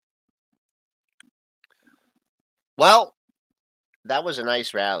Well, that was a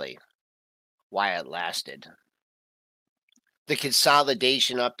nice rally. Why it lasted. The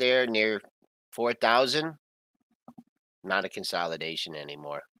consolidation up there near 4,000, not a consolidation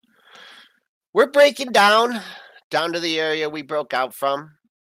anymore. We're breaking down to the area we broke out from.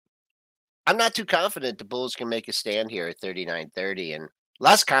 I'm not too confident the Bulls can make a stand here at 39.30 and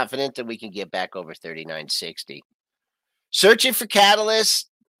less confident that we can get back over 39.60. Searching for catalysts.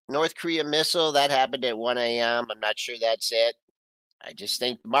 North Korea missile, that happened at 1 a.m. I'm not sure that's it. I just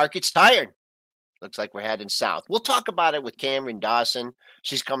think the market's tired. Looks like we're heading south. We'll talk about it with Cameron Dawson.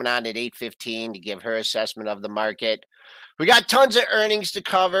 She's coming on at 8:15 to give her assessment of the market. We got tons of earnings to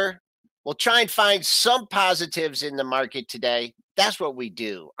cover. We'll try and find some positives in the market today. That's what we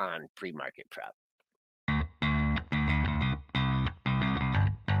do on Pre-Market Prep.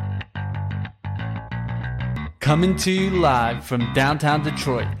 Coming to you live from downtown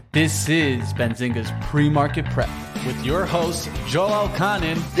Detroit, this is Benzinga's Pre-Market Prep with your host, Joel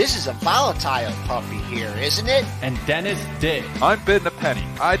Elconin. This is a volatile puppy here, isn't it? And Dennis Dick. I'm bidding a penny.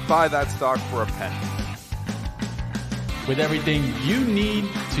 I'd buy that stock for a penny. With everything you need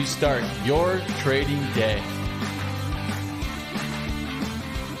to start your trading day.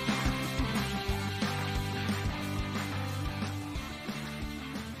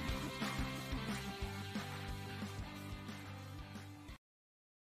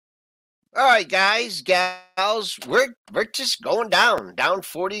 All right, guys, gals, we're just going down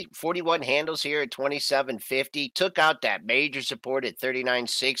 41 handles here at 27.50. Took out that major support at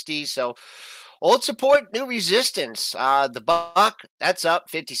 39.60. So old support, new resistance. The buck, that's up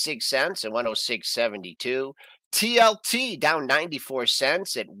 56 cents at 106.72. TLT down 94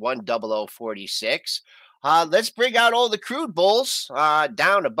 cents at 100.46. Let's bring out all the crude bulls. Down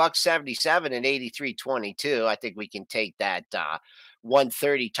 $1.77 and 83.22. I think we can take that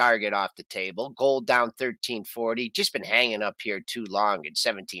 130 target off the table. Gold down 13.40. Just been hanging up here too long at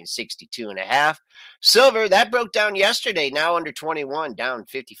 17.62.5. Silver, that broke down yesterday, now under 21, down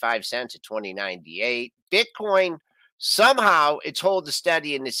 55 cents at 20.98. Bitcoin, somehow it's holding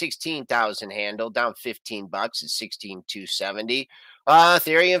steady in the 16,000 handle, down $15 at 16,270.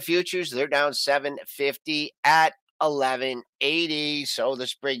 Ethereum futures, they're down 750 at 1180. So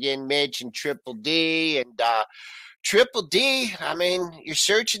let's bring in Mitch and Triple D. And Triple D, I mean, you're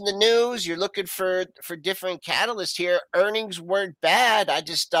searching the news, you're looking for different catalysts here. Earnings weren't bad. I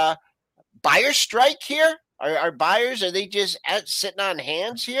just buyer strike here. Are buyers, are they just sitting on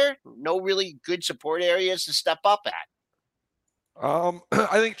hands here? No really good support areas to step up at.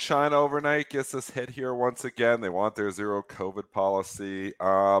 I think China overnight gets this hit here once again. They want their zero COVID policy.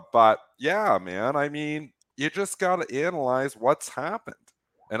 But yeah, man, I mean, you just got to analyze what's happened.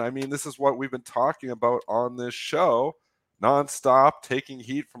 And I mean, this is what we've been talking about on this show nonstop, taking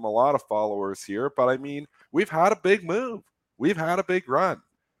heat from a lot of followers here. But I mean, we've had a big move. We've had a big run.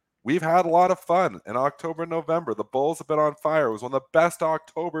 We've had a lot of fun in October, November. The Bulls have been on fire. It was one of the best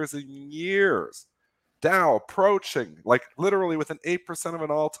Octobers in years. Dow approaching, like literally with an 8% of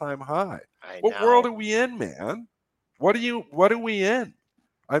an all-time high. What world are we in, man? What are we in?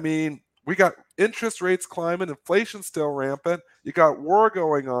 I mean, we got interest rates climbing, inflation still rampant. You got war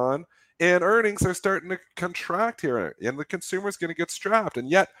going on, and earnings are starting to contract here, and the consumer's going to get strapped. And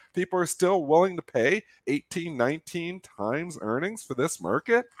yet, people are still willing to pay 18, 19 times earnings for this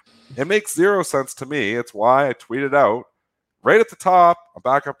market. It makes zero sense to me. It's why I tweeted out right at the top, I'm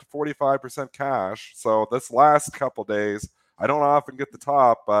back up to 45% cash. So this last couple days, I don't often get the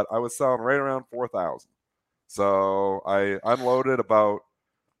top, but I was selling right around 4,000. So I unloaded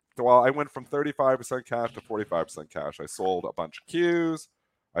I went from 35% cash to 45% cash. I sold a bunch of Qs.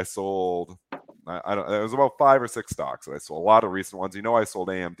 I sold, it was about 5 or 6 stocks that I sold. A lot of recent ones. I sold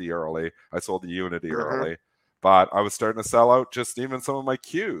AMD early. I sold the Unity early. But I was starting to sell out just even some of my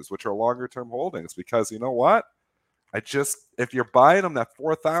Qs, which are longer term holdings, because you know what? If you're buying them at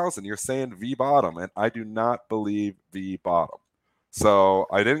 4,000, you're saying V bottom, and I do not believe V bottom. So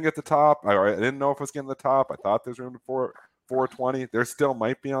I didn't get the top. I didn't know if I was getting the top. I thought there's room for 420. There still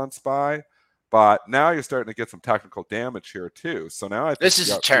might be on SPY, but now you're starting to get some technical damage here too. So now I think this is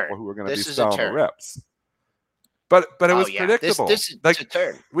a turn. People who are going to be selling the rips. But it was predictable. This is a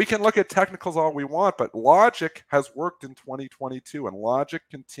turn. We can look at technicals all we want, but logic has worked in 2022, and logic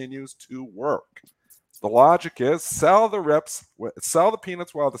continues to work. The logic is sell the rips, sell the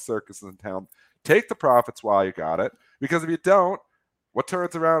peanuts while the circus is in town, take the profits while you got it, because if you don't, what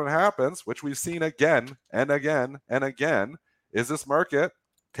turns around and happens, which we've seen again and again and again, is this market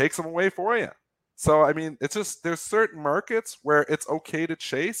takes them away for you. So, I mean, it's just there's certain markets where it's okay to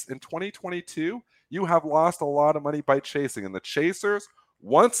chase. In 2022, you have lost a lot of money by chasing, and the chasers,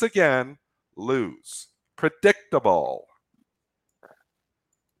 once again, lose. predictable.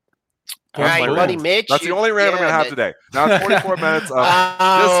 All right, buddy Mitch. That's the only rant I'm going to have today. Now it's 44 minutes of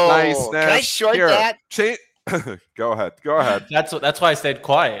just niceness. Can I short that? Go ahead. That's why I stayed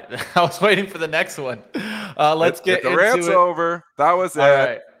quiet. I was waiting for the next one. Let's get the into rant's it. over. That was it.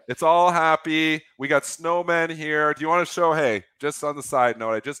 Right. It's all happy. We got snowmen here. Do you want to show? Hey, just on the side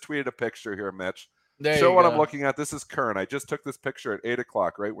note, I just tweeted a picture here, Mitch. Show what I'm looking at. This is current. I just took this picture at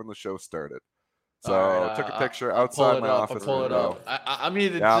 8:00, right when the show started. So I took a picture outside my office. I'll pull it up. I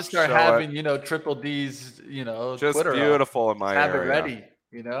mean, just start having, Triple D's, just Twitter beautiful in my area. Have it ready,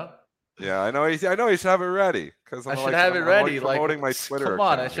 Yeah, I know he should have it ready because I should have it ready. I'm promoting my Twitter. Come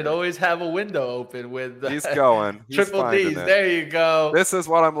on, I should always have a window open with. He's going. He's Triple D's. There you go. This is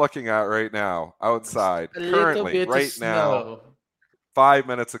what I'm looking at right now, outside. Currently, right now. 5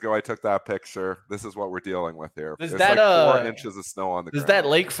 minutes ago, I took that picture. This is what we're dealing with here. There's like 4 inches of snow on the ground. Does that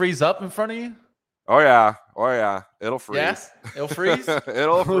lake freeze up in front of you? Oh yeah. It'll freeze. Yeah? It'll freeze.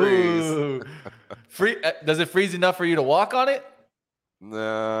 It'll freeze. Does it freeze enough for you to walk on it? No,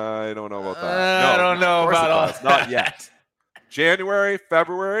 I don't know about that. I don't know about all that. Not yet. January,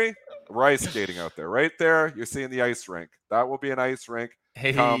 February, we're ice skating out there. Right there, you're seeing the ice rink. That will be an ice rink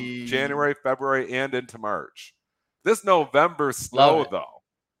come January, February, and into March. This November snow, though.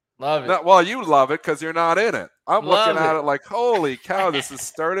 Love it. Well, you love it because you're not in it. I'm looking at it like, holy cow, this has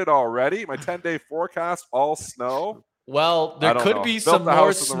started already. My 10-day forecast, all snow. Well, there could be some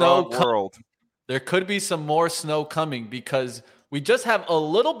more snow. There could be some more snow coming because we just have a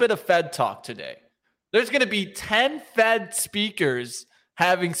little bit of Fed talk today. There's going to be 10 Fed speakers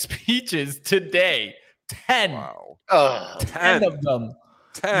having speeches today. 10. Wow. 10 of them.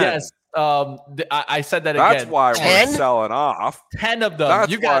 10. Yes. I said that again. That's why 10? we're selling off. 10 of them.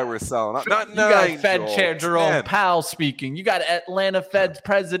 That's why we're selling off. Not 9, you got Fed Chair Jerome 10. Powell speaking. You got Atlanta Fed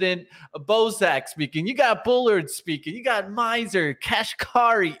President Bozak speaking. You got Bullard speaking. You got Miser,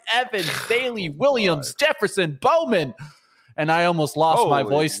 Kashkari, Evans, Daly, Williams, Jefferson, Bowman. And I almost lost my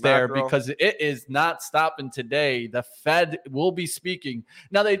voice there because it is not stopping today. The Fed will be speaking.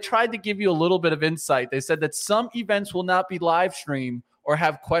 Now, they tried to give you a little bit of insight. They said that some events will not be live streamed or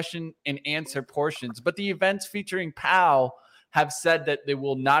have question and answer portions. But the events featuring Powell have said that they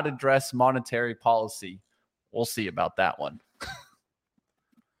will not address monetary policy. We'll see about that one.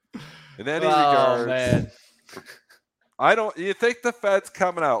 In any regards, man. You think the Fed's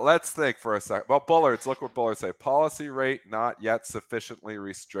coming out? Let's think for a second. Well, Bullards, look what Bullards say. Policy rate not yet sufficiently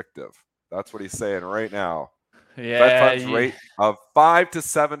restrictive. That's what he's saying right now. Yeah. Fed funds rate of 5 to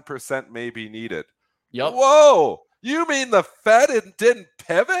 7% may be needed. Yep. Whoa. You mean the Fed didn't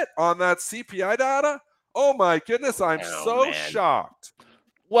pivot on that CPI data? Oh my goodness, I'm shocked.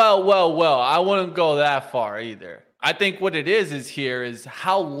 Well, I wouldn't go that far either. I think what it is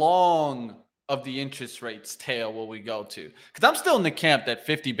how long of the interest rates tail will we go to? Because I'm still in the camp that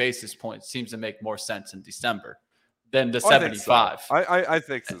 50 basis points seems to make more sense in December than the 75. I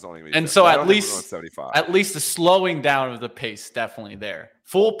think this is only going to be. And so at least 75. At least the slowing down of the pace definitely there.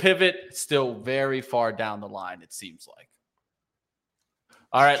 Full pivot still very far down the line, it seems like.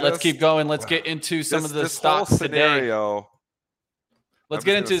 All right, let's keep going. Let's get into some of the stocks today. Let's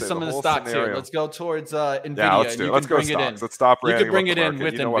get into some of the stocks here. Let's go towards NVIDIA. Yeah, let's do it. Let's go stocks. Let's stop ranting. You can bring it in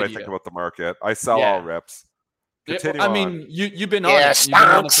with NVIDIA. You know what I think about the market. I sell all rips. I mean, you've been on it. You've been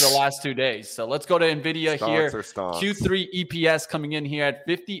on it for the last 2 days. So let's go to NVIDIA here. Q3 EPS coming in here at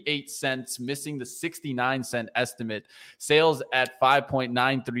 58 cents, missing the 69-cent estimate. Sales at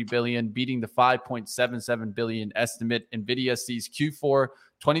 $5.93 billion, beating the $5.77 billion estimate. NVIDIA sees Q4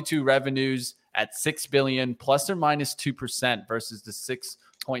 22 revenues at $6 billion, plus or minus 2% versus the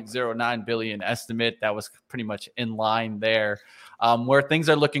 $6.09 billion estimate. That was pretty much in line there. Where things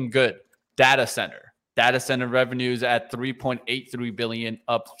are looking good, data center revenues at $3.83 billion,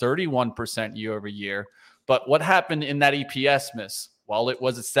 up 31% year over year. But what happened in that EPS miss? Well, it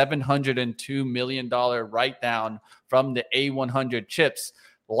was a $702 million write-down from the A100 chips,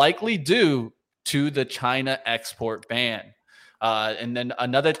 likely due to the China export ban. And then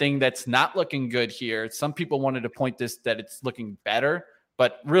another thing that's not looking good here, some people wanted to point this that it's looking better,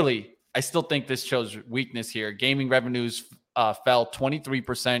 but really, I still think this shows weakness here. Gaming revenues fell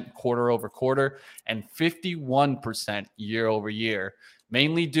 23% quarter over quarter and 51% year over year,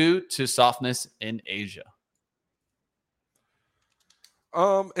 mainly due to softness in Asia.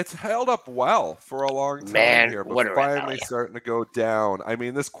 It's held up well for a long time here, but finally starting to go down. I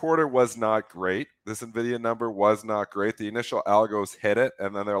mean, this quarter was not great. This NVIDIA number was not great. The initial algos hit it,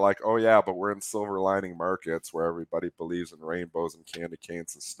 and then they're like, oh yeah, but we're in silver lining markets where everybody believes in rainbows and candy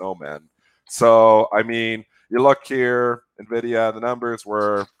canes and snowmen. So, I mean, you look here, NVIDIA, the numbers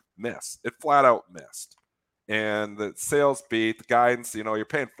were missed. It flat out missed. and the sales beat, the guidance, you're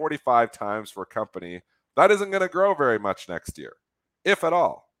paying 45 times for a company that isn't going to grow very much next year, if at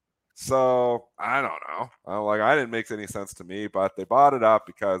all. So I don't know. I didn't make any sense to me, but they bought it up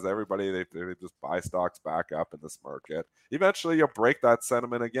because everybody, they just buy stocks back up in this market. Eventually you'll break that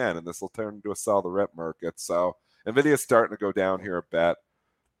sentiment again, and this will turn into a sell the rip market. So NVIDIA's starting to go down here a bit.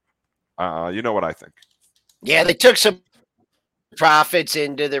 You know what I think. Yeah, they took some profits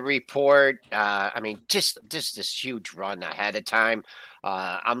into the report. Just this huge run ahead of time.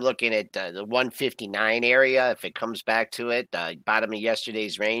 I'm looking at the 159 area. If it comes back to it, bottom of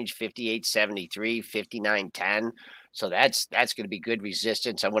yesterday's range, 58.73, 59.10. So that's going to be good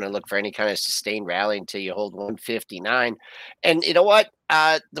resistance. I want to look for any kind of sustained rally until you hold 159. And you know what?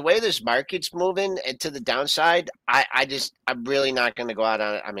 The way this market's moving to the downside, I'm really not going to go out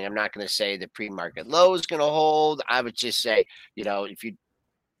on it. I'm not going to say the pre-market low is going to hold. I would just say,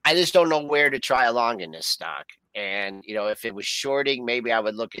 I just don't know where to try along in this stock. And, if it was shorting, maybe I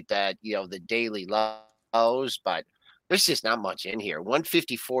would look at that, the daily lows, but there's just not much in here.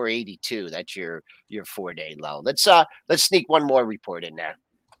 154.82. That's your 4-day low. Let's sneak one more report in there.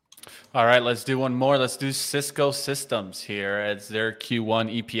 All right, let's do one more. Let's do Cisco Systems here, as their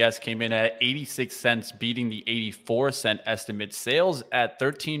Q1 EPS came in at 86 cents, beating the 84-cent estimate. Sales at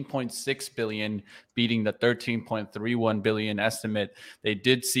 $13.6 billion, beating the $13.31 billion estimate. They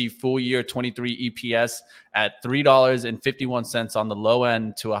did see full year 23 EPS at $3.51 on the low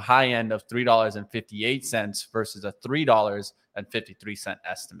end to a high end of $3.58 versus a $3.53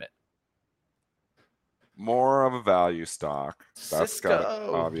 estimate. More of a value stock. That's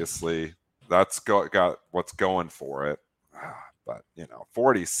got what's going for it. But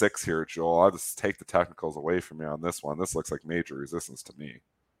 46 here, Joel. I'll just take the technicals away from you on this one. This looks like major resistance to me.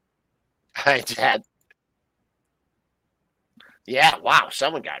 Yeah, wow.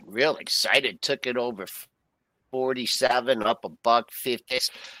 Someone got real excited. Took it over 47, up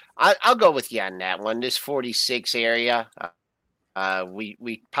 $1.50. I'll go with you on that one. This 46 area.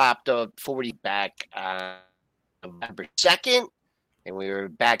 We popped a 40 back November 2nd, and we were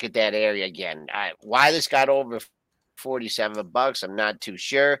back at that area again. Why this got over $47, I'm not too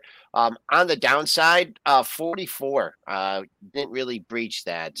sure. On the downside, 44 didn't really breach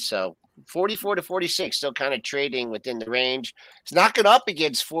that. So 44 to 46, still kind of trading within the range. It's knocking up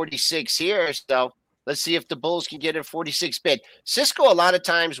against 46 here, so let's see if the Bulls can get a 46 bid. Cisco, a lot of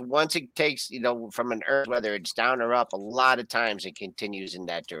times, once it takes, from an earth, whether it's down or up, a lot of times it continues in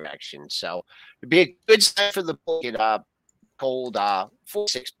that direction. So it'd be a good sign for the Bulls to get hold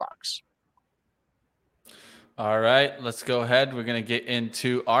 $46. All right, let's go ahead. We're going to get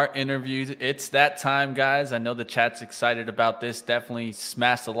into our interviews. It's that time, guys. I know the chat's excited about this. Definitely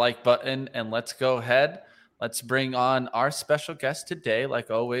smash the like button, and let's go ahead. Let's bring on our special guest today.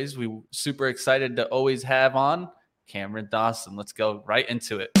 Like always, we're super excited to always have on Cameron Dawson. Let's go right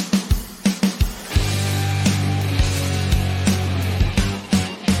into it.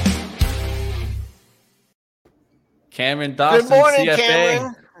 Cameron Dawson, good morning, CFA.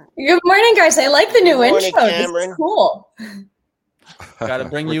 Cameron. Good morning, guys. I like the new intro. Cameron. This is cool. Got to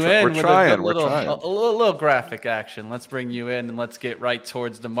bring you in with a little graphic action. Let's bring you in and let's get right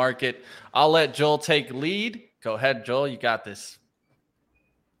towards the market. I'll let Joel take lead. Go ahead, Joel. You got this.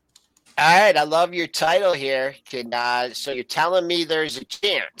 All right. I love your title here. So you're telling me there's a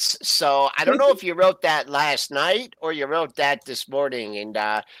chance. So I don't know if you wrote that last night or you wrote that this morning. And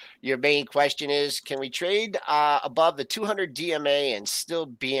your main question is, can we trade above the 200 DMA and still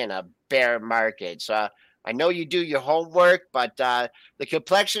be in a bear market? So I know you do your homework, but the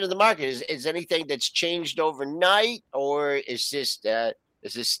complexion of the market is anything that's changed overnight, or is this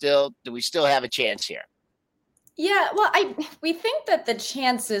still? Do we still have a chance here? Yeah, well, we think that the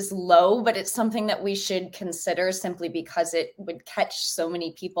chance is low, but it's something that we should consider simply because it would catch so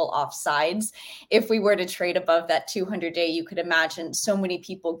many people off sides. If we were to trade above that 200-day, you could imagine so many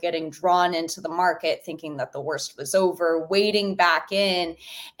people getting drawn into the market, thinking that the worst was over, waiting back in,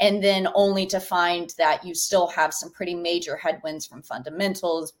 and then only to find that you still have some pretty major headwinds from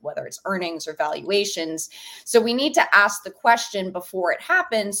fundamentals, whether it's earnings or valuations. So we need to ask the question before it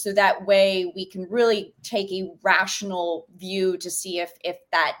happens, so that way we can really take a rational view to see if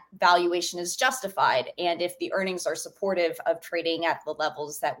that valuation is justified and if the earnings are supportive of trading at the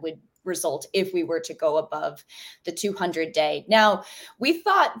levels that would result if we were to go above the 200-day. Now, we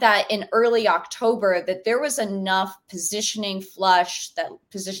thought that in early October that there was enough positioning flush, that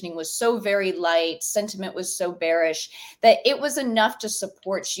positioning was so very light, sentiment was so bearish, that it was enough to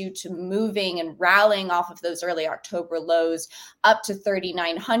support you to moving and rallying off of those early October lows up to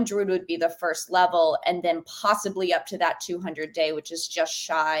 3,900 would be the first level, and then possibly up to that 200-day, which is just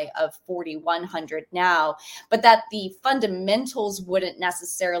shy of 4,100 now, but that the fundamentals wouldn't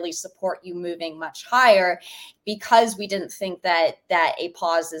necessarily support you moving much higher, because we didn't think that a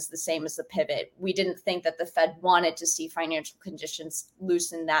pause is the same as a pivot. We didn't think that the Fed wanted to see financial conditions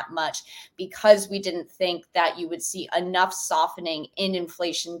loosen that much, because we didn't think that you would see enough softening in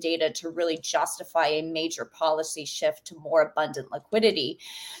inflation data to really justify a major policy shift to more abundant liquidity.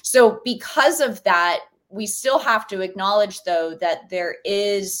 So because of that, we still have to acknowledge, though, that there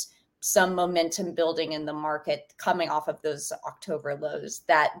is some momentum building in the market coming off of those October lows,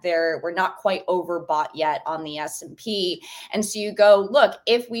 that we're not quite overbought yet on the S&P. And so you go, look,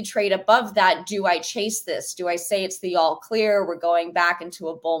 if we trade above that, do I chase this? Do I say it's the all clear? We're going back into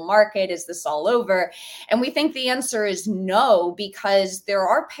a bull market. Is this all over? And we think the answer is no, because there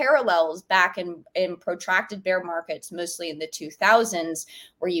are parallels back in protracted bear markets, mostly in the 2000s,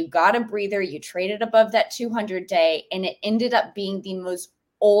 where you got a breather, you traded above that 200-day, and it ended up being the most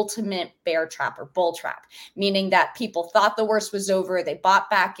ultimate bear trap or bull trap, meaning that people thought the worst was over, they bought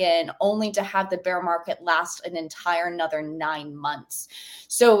back in, only to have the bear market last an entire another 9 months.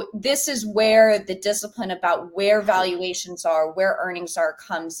 So this is where the discipline about where valuations are, where earnings are,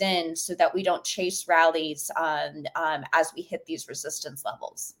 comes in, so that we don't chase rallies as we hit these resistance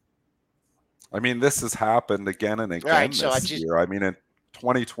levels. I mean, this has happened again and again this year. I mean, in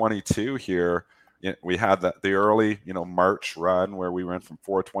 2022 here, we had the early, March run where we went from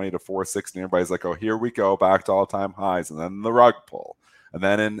 420 to 460. And everybody's like, oh, here we go, back to all-time highs. And then the rug pull. And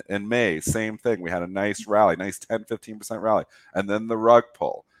then in May, same thing. We had a nice rally, nice 10, 15% rally. And then the rug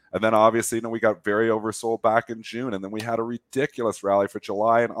pull. And then obviously, we got very oversold back in June. And then we had a ridiculous rally for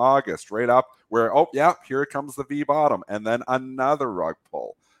July and August, right up where, oh, yeah, here comes the V bottom. And then another rug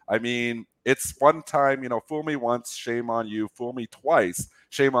pull. I mean, it's one time, fool me once, shame on you. Fool me twice,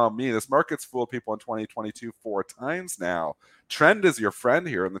 shame on me. This market's fooled people in 2022 4 times now. Trend is your friend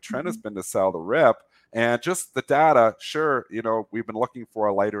here, and the trend has been to sell the rip. And just the data, sure, we've been looking for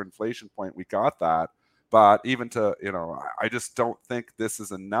a lighter inflation point. We got that. But even to, I just don't think this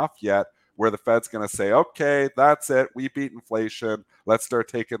is enough yet where the Fed's going to say, okay, that's it. We beat inflation. Let's start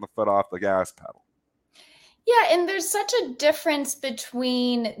taking the foot off the gas pedal. Yeah, and there's such a difference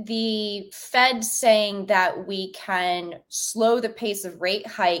between the Fed saying that we can slow the pace of rate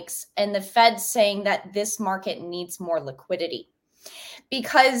hikes and the Fed saying that this market needs more liquidity.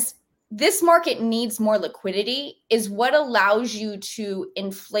 Because this market needs more liquidity is what allows you to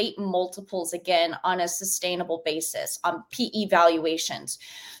inflate multiples again on a sustainable basis on PE valuations.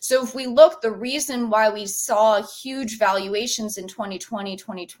 So if we look, the reason why we saw huge valuations in 2020,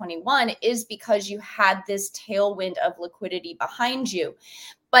 2021 is because you had this tailwind of liquidity behind you.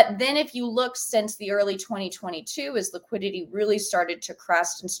 But then if you look since the early 2022, as liquidity really started to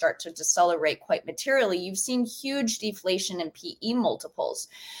crest and start to decelerate quite materially, you've seen huge deflation in PE multiples.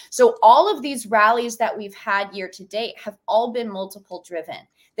 So all of these rallies that we've had year to date have all been multiple driven.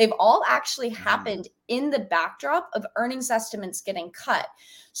 They've all actually happened in the backdrop of earnings estimates getting cut.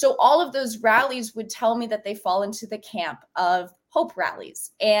 So all of those rallies would tell me that they fall into the camp of hope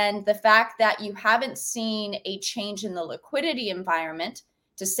rallies. And the fact that you haven't seen a change in the liquidity environment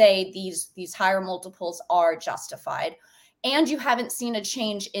to say these higher multiples are justified, and you haven't seen a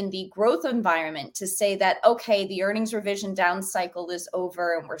change in the growth environment to say that, okay, the earnings revision down cycle is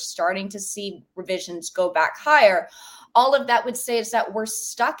over and we're starting to see revisions go back higher, all of that would say is that we're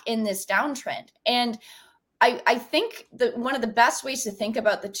stuck in this downtrend. And I think that one of the best ways to think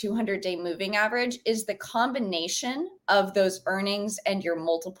about the 200-day moving average is the combination of those earnings and your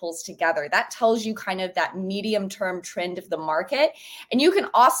multiples together. That tells you kind of that medium-term trend of the market. And you can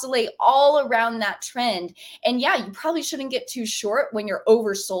oscillate all around that trend. And yeah, you probably shouldn't get too short when you're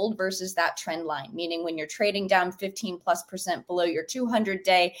oversold versus that trend line, meaning when you're trading down 15+% below your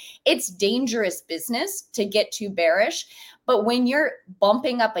 200-day, it's dangerous business to get too bearish. But when you're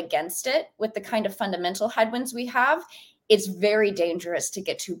bumping up against it with the kind of fundamental headwinds we have, it's very dangerous to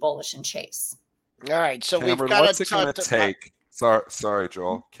get too bullish and chase. All right, so Cameron, we've got what's it going to take? Sorry,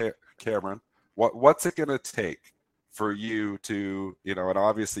 Joel. Cameron, what's it going to take for you to, and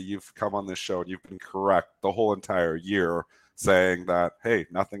obviously you've come on this show and you've been correct the whole entire year saying that, hey,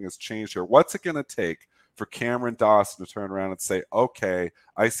 nothing has changed here. What's it going to take for Cameron Dawson to turn around and say, okay,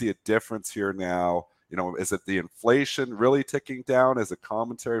 I see a difference here now. Is it the inflation really ticking down? Is it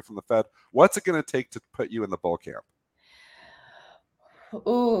commentary from the Fed? What's it going to take to put you in the bull camp?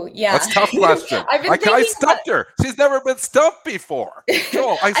 Ooh, yeah. That's a tough question. I stumped her. She's never been stumped before.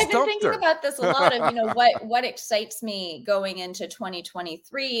 Joel, I stumped her. I've been thinking about this a lot of, what excites me going into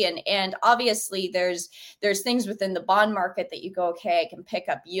 2023. And obviously there's things within the bond market that you go, okay, I can pick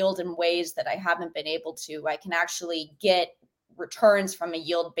up yield in ways that I haven't been able to. I can actually get returns from a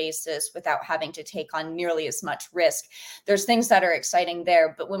yield basis without having to take on nearly as much risk. There's things that are exciting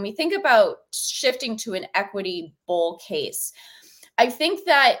there. But when we think about shifting to an equity bull case, I think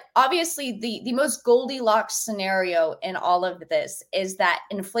that obviously the most Goldilocks scenario in all of this is that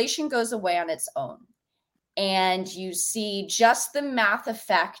inflation goes away on its own. And you see just the math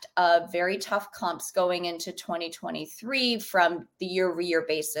effect of very tough comps going into 2023 from the year-over-year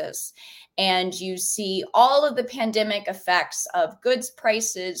basis. And you see all of the pandemic effects of goods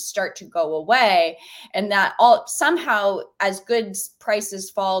prices start to go away. And that all somehow, as goods prices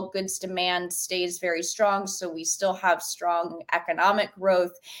fall, goods demand stays very strong. So we still have strong economic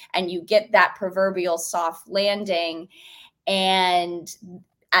growth, and you get that proverbial soft landing. And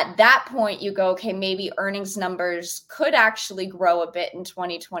at that point, you go, okay, maybe earnings numbers could actually grow a bit in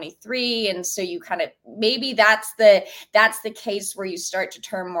 2023. And so you kind of, maybe that's the case where you start to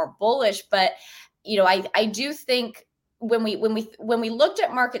turn more bullish. But, I do think when we looked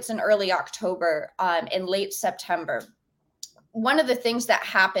at markets in early October, in late September, one of the things that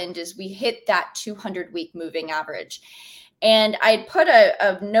happened is we hit that 200-week moving average. And I put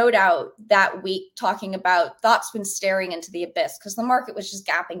a note out that week talking about thoughts when staring into the abyss, because the market was just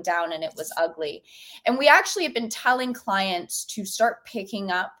gapping down and it was ugly. And we actually have been telling clients to start picking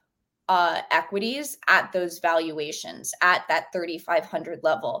up equities at those valuations, at that 3,500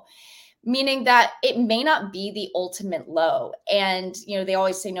 level, meaning that it may not be the ultimate low. And, they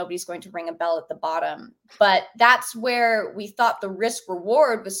always say nobody's going to ring a bell at the bottom. But that's where we thought the risk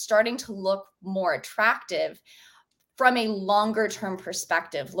reward was starting to look more attractive from a longer term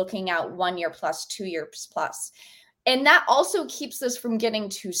perspective, looking out 1 year plus, 2 years plus. And that also keeps us from getting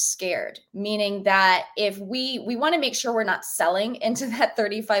too scared, meaning that if we want to make sure we're not selling into that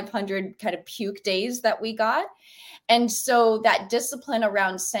 3,500 kind of puke days that we got. And so that discipline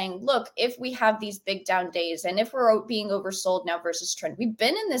around saying, look, if we have these big down days and if we're being oversold now versus trend, we've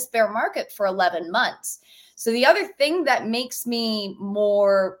been in this bear market for 11 months. So the other thing that can make me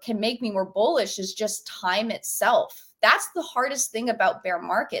more bullish is just time itself. That's the hardest thing about bear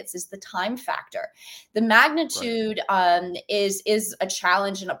markets, is the time factor. The magnitude is a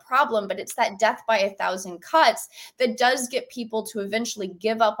challenge and a problem, but it's that death by 1,000 cuts that does get people to eventually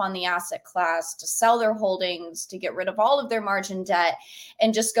give up on the asset class, to sell their holdings, to get rid of all of their margin debt,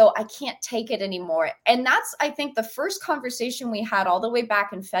 and just go, I can't take it anymore. And that's, I think, the first conversation we had all the way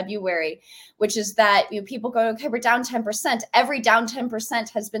back in February, which is that people go, okay, we're down 10%. Every down 10%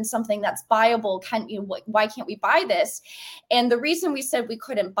 has been something that's buyable. Why can't we buy this? And the reason we said we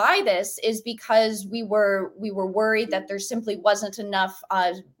couldn't buy this is because we were worried that there simply wasn't enough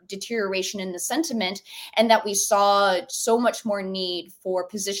deterioration in the sentiment, and that we saw so much more need for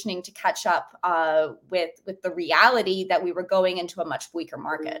positioning to catch up with the reality that we were going into a much weaker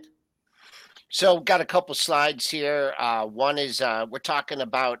market. So got a couple slides here. One is we're talking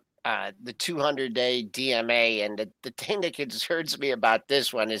about the 200-day DMA, and the thing that concerns me about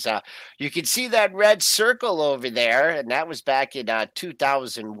this one is you can see that red circle over there, and that was back in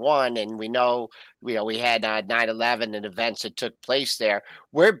 2001, and we know we had 9/11 and events that took place there.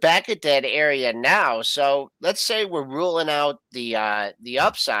 We're back at that area now, so let's say we're ruling out the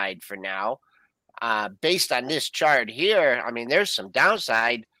upside for now. Based on this chart here, I mean, there's some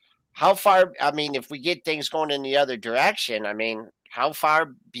downside. How far? I mean, if we get things going in the other direction, I mean, how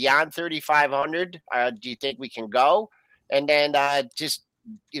far beyond 3,500 do you think we can go? And then just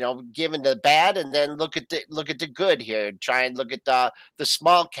given the bad, and then look at the good here. Try and look at the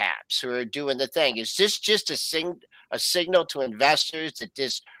small caps who are doing the thing. Is this just a signal to investors that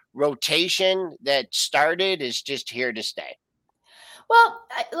this rotation that started is just here to stay? Well,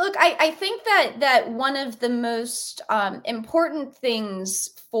 look, I think that one of the most important things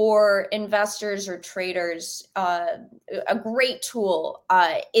for investors or traders, a great tool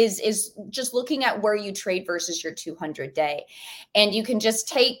is just looking at where you trade versus your 200-day. And you can just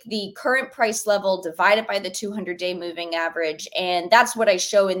take the current price level, divide it by the 200-day moving average. And that's what I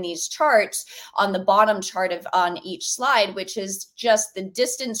show in these charts on the bottom chart on each slide, which is just the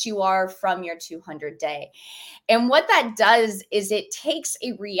distance you are from your 200-day. And what that does is it takes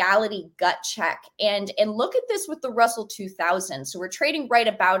a reality gut check and look at this with the Russell 2000. So we're trading right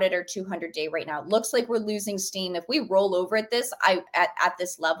about about it are 200-day right now. It looks like we're losing steam. If we roll over at this, at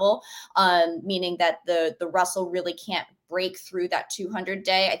this level, meaning that the Russell really can't break through that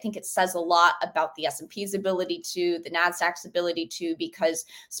 200-day, I think it says a lot about the S&P's ability to, the NASDAQ's ability to, because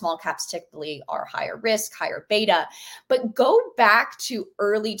small caps typically are higher risk, higher beta. But go back to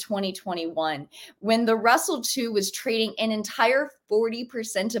early 2021 when the Russell 2 was trading an entire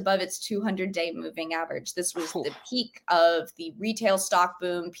 40% above its 200-day moving average. This was the peak of the retail stock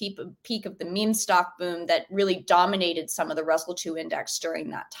boom, peak of the meme stock boom that really dominated some of the Russell 2 index during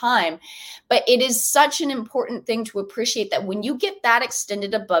that time. But it is such an important thing to appreciate that when you get that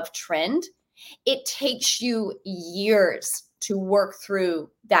extended above trend, it takes you years to work through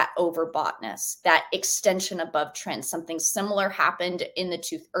that overboughtness, that extension above trend. Something similar happened in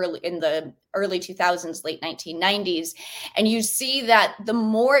the early 2000s, late 1990s. And you see that the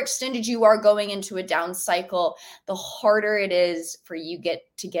more extended you are going into a down cycle, the harder it is for you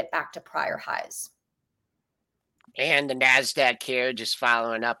to get back to prior highs. And the NASDAQ here, just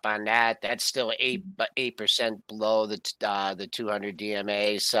following up on that, that's still 8% below the 200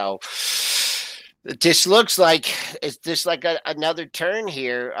 DMA. So it just looks like it's just like another turn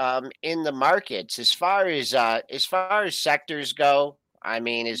here in the markets. As far as sectors go, I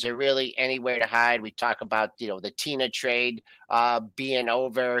mean, is there really anywhere to hide? We talk about, the TINA trade being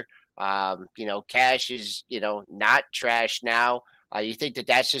over. Cash is, not trash now. You think that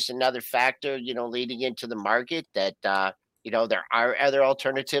that's just another factor, leading into the market that, there are other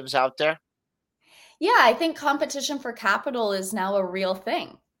alternatives out there? Yeah, I think competition for capital is now a real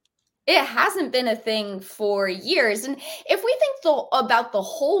thing. It hasn't been a thing for years. And if we think about the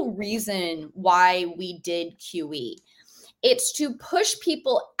whole reason why we did QE, it's to push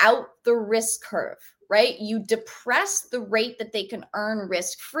people out the risk curve, right? You depress the rate that they can earn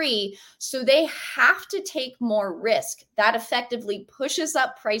risk-free, so they have to take more risk. That effectively pushes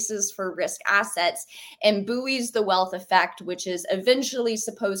up prices for risk assets and buoys the wealth effect, which is eventually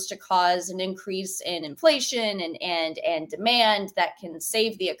supposed to cause an increase in inflation and demand that can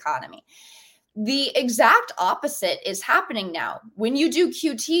save the economy. The exact opposite is happening now. When you do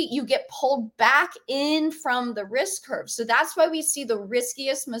QT, you get pulled back in from the risk curve. So that's why we see the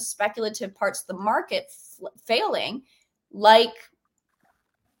riskiest, most speculative parts of the market failing, like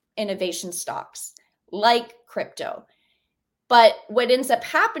innovation stocks, like crypto. But what ends up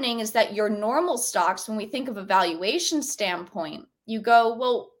happening is that your normal stocks, when we think of a valuation standpoint, you go,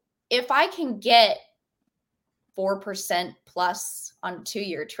 well, if I can get 4% plus on a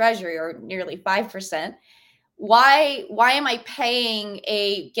 2-year treasury, or nearly 5%, why am I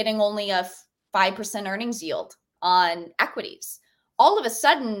getting only a 5% earnings yield on equities? All of a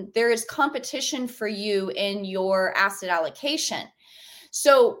sudden, there is competition for you in your asset allocation.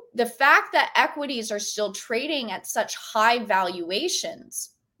 So the fact that equities are still trading at such high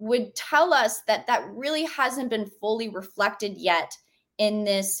valuations would tell us that that really hasn't been fully reflected yet in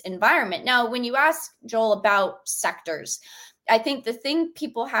this environment. Now, when you ask Joel about sectors, I think the thing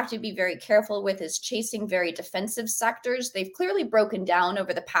people have to be very careful with is chasing very defensive sectors. They've clearly broken down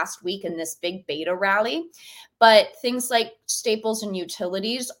over the past week in this big beta rally, but things like staples and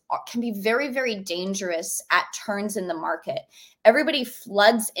utilities can be very, very dangerous at turns in the market. Everybody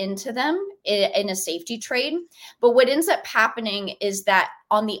floods into them in a safety trade, but what ends up happening is that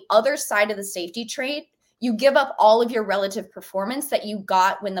on the other side of the safety trade, you give up all of your relative performance that you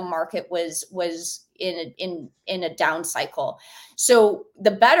got when the market was in a down cycle. So the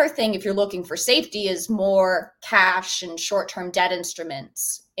better thing, if you're looking for safety, is more cash and short-term debt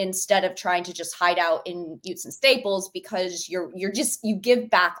instruments instead of trying to just hide out in Utes and staples, because you give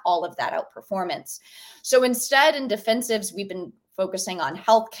back all of that outperformance. So instead, in defensives, we've been focusing on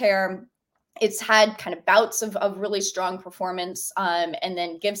healthcare. It's had kind of bouts of really strong performance and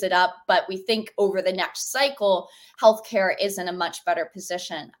then gives it up. But we think over the next cycle, healthcare is in a much better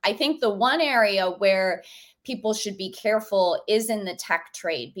position. I think the one area where people should be careful is in the tech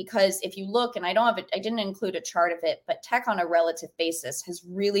trade, because if you look, and I didn't include a chart of it, but tech on a relative basis has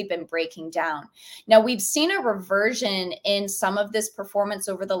really been breaking down. Now, we've seen a reversion in some of this performance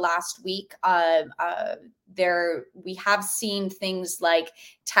over the last week. We have seen things like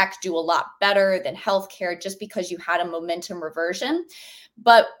tech do a lot better than healthcare just because you had a momentum reversion.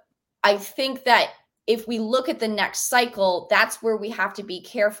 But I think that if we look at the next cycle, that's where we have to be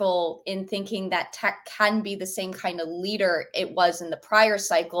careful in thinking that tech can be the same kind of leader it was in the prior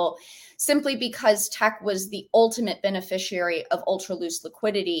cycle, simply because tech was the ultimate beneficiary of ultra loose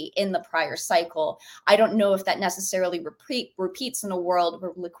liquidity in the prior cycle. I don't know if that necessarily repeats in a world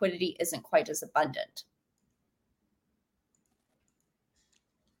where liquidity isn't quite as abundant.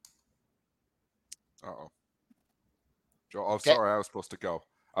 Joel, sorry, I was supposed to go.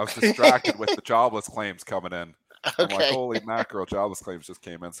 I was distracted with the jobless claims coming in. Okay. I'm like, holy mackerel, jobless claims just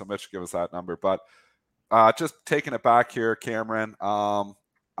came in. So Mitch, give us that number. But just taking it back here, Cameron, I'm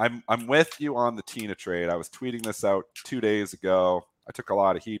with you on the Tina trade. I was tweeting this out 2 days ago. I took a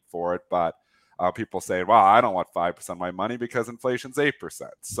lot of heat for it, but people say, well, I don't want 5% of my money because inflation's 8%.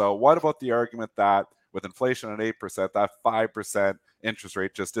 So what about the argument that with inflation at 8%, that 5% interest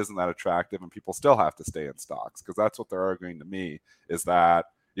rate just isn't that attractive and people still have to stay in stocks? Because that's what they're arguing to me, is that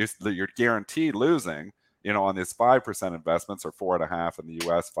you're guaranteed losing, on these 5% investments, or 4.5% in the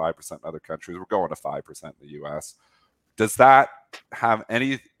US, 5% in other countries. We're going to 5% in the US. Does that have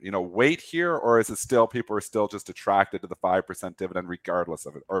any, weight here, or is it still people are still just attracted to the 5% dividend regardless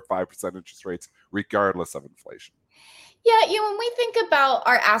of it, or 5% interest rates regardless of inflation? Yeah, when we think about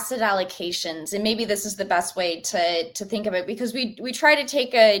our asset allocations, and maybe this is the best way to think of it, because we try to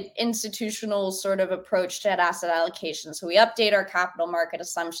take an institutional sort of approach to asset allocation. So we update our capital market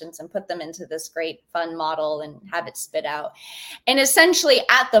assumptions and put them into this great fund model and have it spit out. And essentially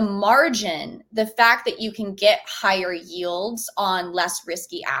at the margin, the fact that you can get higher yields on less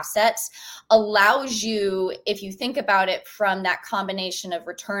risky assets allows you, if you think about it from that combination of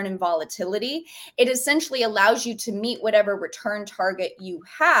return and volatility, it essentially allows you to meet whatever return target you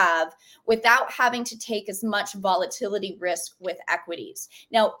have without having to take as much volatility risk with equities.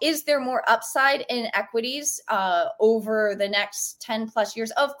 Now, is there more upside in equities over the next 10 plus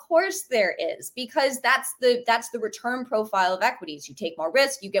years? Of course there is, because that's the return profile of equities. You take more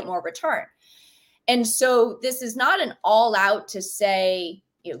risk, you get more return. And so this is not an all out to say,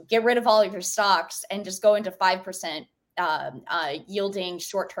 get rid of all of your stocks and just go into 5% yielding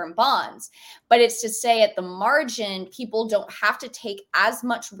short-term bonds. But it's to say at the margin, people don't have to take as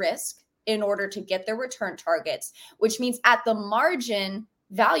much risk in order to get their return targets, which means at the margin,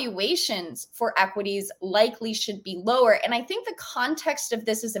 valuations for equities likely should be lower. And I think the context of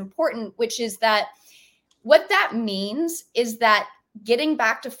this is important, which is that what that means is that getting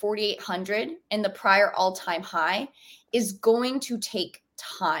back to 4,800 in the prior all-time high is going to take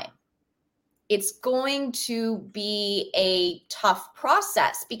time. It's going to be a tough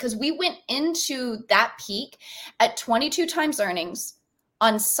process because we went into that peak at 22 times earnings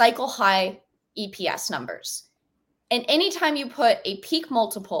on cycle high EPS numbers. And anytime you put a peak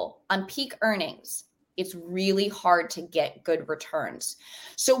multiple on peak earnings, it's really hard to get good returns.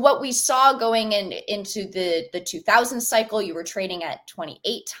 So what we saw going into the 2000 cycle, you were trading at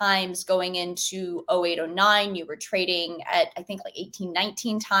 28 times. Going into 0809, you were trading at, I think, like 18,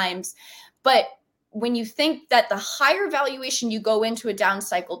 19 times. But when you think that the higher valuation you go into a down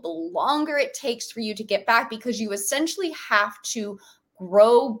cycle, the longer it takes for you to get back, because you essentially have to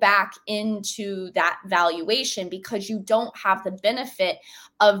grow back into that valuation because you don't have the benefit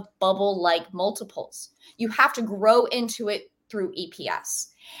of bubble-like multiples. You have to grow into it through EPS.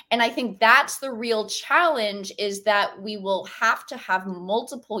 And I think that's the real challenge, is that we will have to have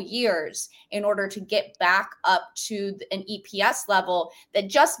multiple years in order to get back up to an EPS level that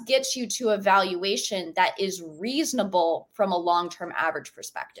just gets you to a valuation that is reasonable from a long-term average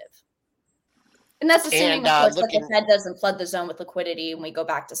perspective. And that's assuming, of course, that the Fed doesn't flood the zone with liquidity and we go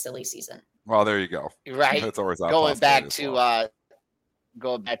back to silly season. Well, there you go. Right. It's always going back to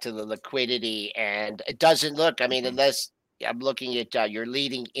the liquidity, and it doesn't look, unless I'm looking at your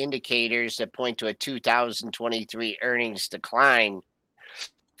leading indicators that point to a 2023 earnings decline,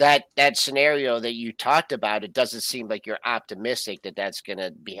 that scenario that you talked about, it doesn't seem like you're optimistic that that's going to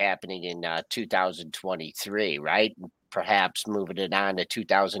be happening in 2023, right? Perhaps moving it on to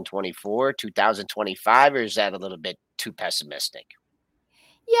 2024, 2025, or is that a little bit too pessimistic?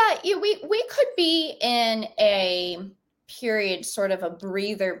 Yeah, we could be in a period, sort of a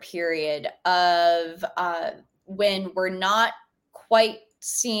breather period of when we're not quite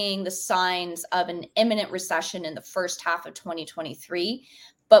seeing the signs of an imminent recession in the first half of 2023,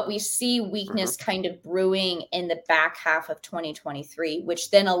 but we see weakness kind of brewing in the back half of 2023,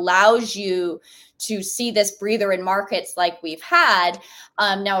 which then allows you to see this breather in markets like we've had.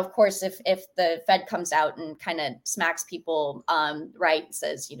 Now, of course, if the Fed comes out and kind of smacks people, right,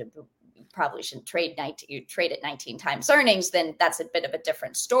 says, probably shouldn't trade at 19 times earnings, then that's a bit of a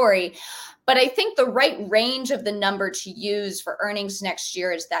different story. But I think the right range of the number to use for earnings next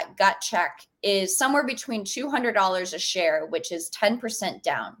year is that gut check is somewhere between $200 a share, which is 10%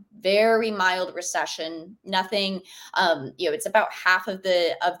 down. Very mild recession. Nothing, it's about half of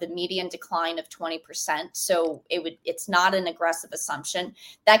the median decline of 20%. So it's not an aggressive assumption.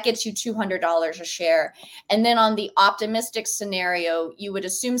 That gets you $200 a share. And then on the optimistic scenario, you would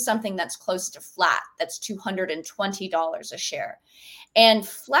assume something that's close to flat. That's $220 a share. And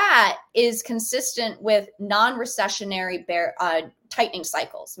flat is consistent with non-recessionary tightening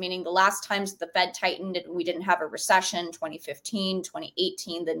cycles, meaning the last times the Fed tightened and we didn't have a recession, 2015,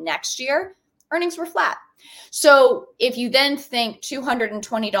 2018, the next year, earnings were flat. So if you then think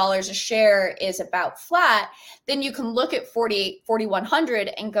 $220 a share is about flat, then you can look at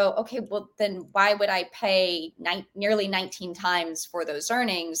 4,100 and go, okay, well, then why would I pay nearly 19 times for those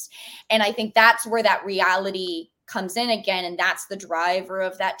earnings? And I think that's where that reality comes in again. And that's the driver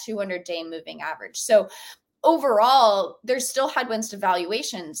of that 200-day moving average. So overall, there's still headwinds to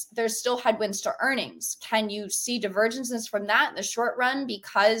valuations. There's still headwinds to earnings. Can you see divergences from that in the short run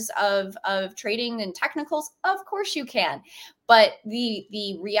because of trading and technicals? Of course you can. But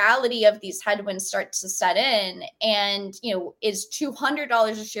the reality of these headwinds starts to set in. And, is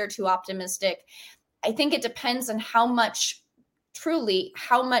 $200 a share too optimistic? I think it depends on how much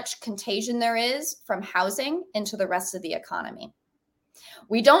contagion there is from housing into the rest of the economy.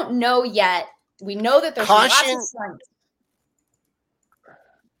 We don't know yet. We know that there's lots of signs.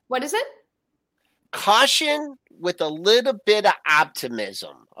 What is it? Caution with a little bit of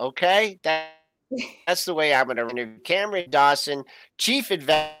optimism. Okay. That's the way I'm going to interview Cameron Dawson, Chief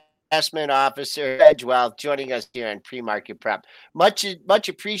Investment Officer, Edge Wealth, joining us here on Pre-Market Prep. Much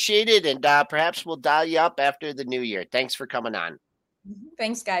appreciated. And perhaps we'll dial you up after the new year. Thanks for coming on.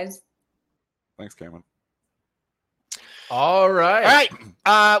 Thanks, guys. Thanks, Cameron. All right.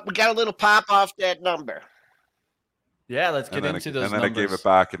 We got a little pop off that number. Yeah, let's get into those numbers. And then it gave it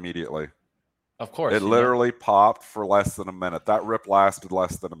back immediately. Of course. It literally popped for less than a minute. That rip lasted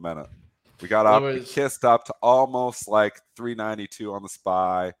less than a minute. We got up, we kissed up to almost like 392 on the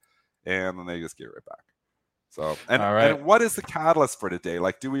SPY, and then they just gave it right back. So, and what is the catalyst for today?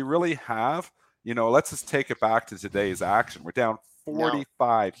 Like, do we really have, let's just take it back to today's action. We're down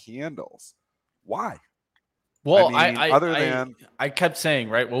 45 handles. Why? Well, I kept saying,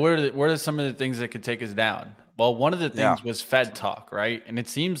 right? Well, what are some of the things that could take us down? Well, one of the things was Fed talk, right? And it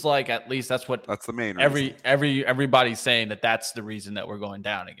seems like at least that's the main reason. Everybody's saying that's the reason that we're going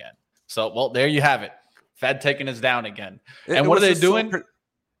down again. So, well, there you have it. Fed taking us down again. And what are they doing?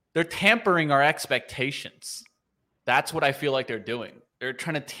 They're tampering our expectations. That's what I feel like they're doing. They're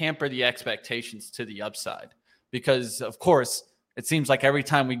trying to tamper the expectations to the upside because, of course, it seems like every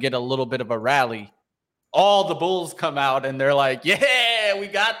time we get a little bit of a rally, all the bulls come out and they're like, yeah, we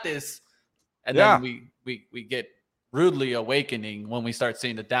got this. And then we get rudely awakening when we start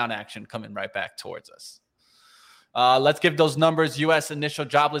seeing the down action coming right back towards us. Let's give those numbers. U.S. initial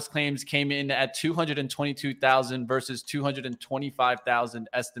jobless claims came in at 222,000 versus 225,000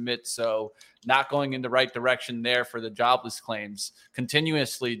 estimate. So not going in the right direction there for the jobless claims. Continuing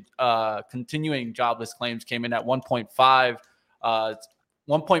jobless claims came in at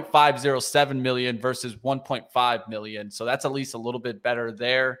 1.507 million versus 1.5 million. So that's at least a little bit better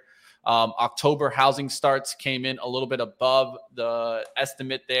there. October housing starts came in a little bit above the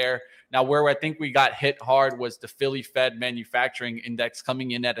estimate there. Now, where I think we got hit hard was the Philly Fed manufacturing index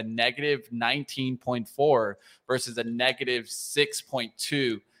coming in at a negative 19.4 versus a negative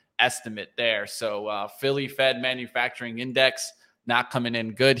 6.2 estimate there. So Philly Fed manufacturing index not coming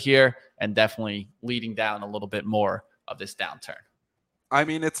in good here and definitely leading down a little bit more of this downturn. I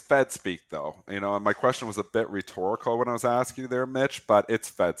mean, it's Fed speak, though, and my question was a bit rhetorical when I was asking you there, Mitch, but it's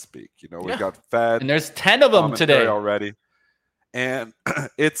Fed speak. We've got Fed. And there's 10 of them today already. And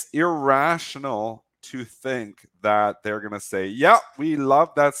it's irrational to think that they're going to say, yeah, we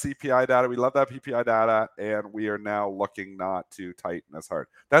love that CPI data. We love that PPI data. And we are now looking not to tighten as hard.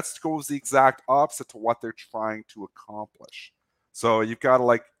 That goes the exact opposite to what they're trying to accomplish. So you've got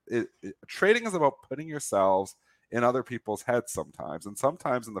to trading is about putting yourselves in other people's heads sometimes. And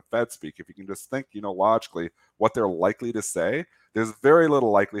sometimes in the Fed speak, if you can just think, logically what they're likely to say, there's very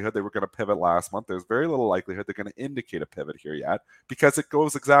little likelihood they were going to pivot last month. There's very little likelihood they're going to indicate a pivot here yet because it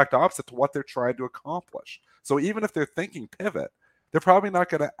goes exact opposite to what they're trying to accomplish. So even if they're thinking pivot, they're probably not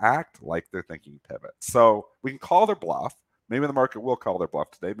going to act like they're thinking pivot. So we can call their bluff. Maybe the market will call their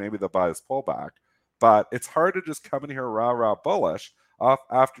bluff today. Maybe they'll buy this pullback. But it's hard to just come in here rah bullish off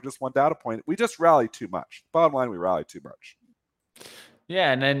after just one data point. We just rallied too much. Bottom line, we rallied too much.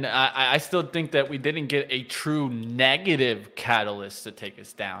 Yeah, and then I still think that we didn't get a true negative catalyst to take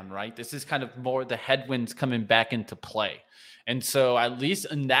us down, right? This is kind of more the headwinds coming back into play. And so at least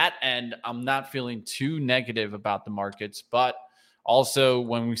in that end, I'm not feeling too negative about the markets. But also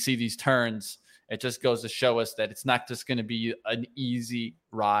when we see these turns, it just goes to show us that it's not just going to be an easy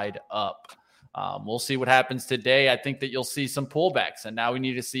ride up. We'll see what happens today. I think that you'll see some pullbacks, and now we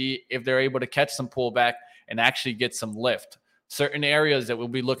need to see if they're able to catch some pullback and actually get some lift. certain areas that we'll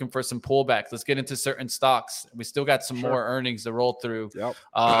be looking for some pullbacks. Let's get into certain stocks. We still got some more earnings to roll through. Yep.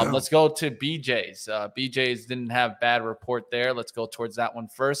 Let's go to BJ's. BJ's didn't have bad report there. Let's go towards that one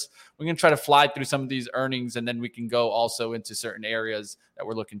first. We're going to try to fly through some of these earnings, and then we can go also into certain areas that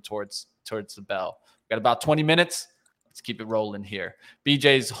we're looking towards the bell. We've got about 20 minutes. Let's keep it rolling here.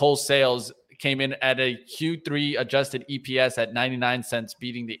 BJ's wholesales came in at a Q3 adjusted EPS at 99 cents,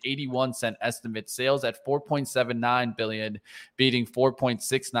 beating the 81 cent estimate. Sales at 4.79 billion, beating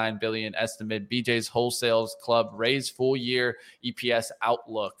 4.69 billion estimate. BJ's Wholesales Club raised full year EPS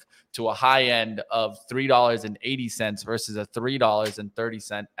outlook to a high end of $3.80 versus a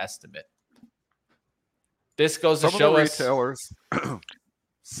 $3.30 estimate. This goes to show us retailers.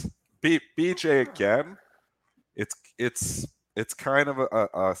 BJ again. It's kind of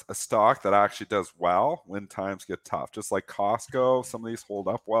a stock that actually does well when times get tough. Just like Costco, some of these hold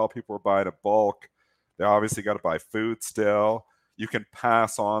up well. People are buying in bulk. They obviously got to buy food still. You can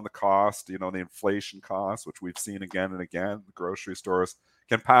pass on the cost, the inflation cost, which we've seen again and again. The grocery stores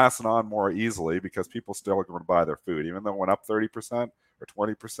can pass it on more easily because people still are going to buy their food, even though it went up 30% or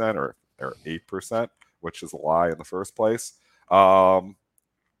 20% or 8%, which is a lie in the first place.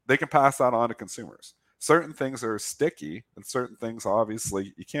 They can pass that on to consumers. Certain things are sticky, and certain things,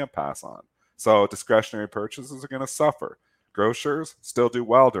 obviously, you can't pass on. So discretionary purchases are going to suffer. Grocers still do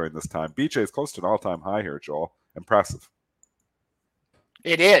well during this time. BJ is close to an all-time high here, Joel. Impressive.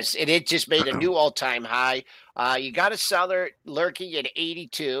 It is. It just made a new all-time high. You got a seller lurking at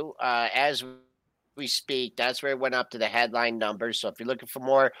 82 as we speak. That's where it went up to the headline numbers. So if you're looking for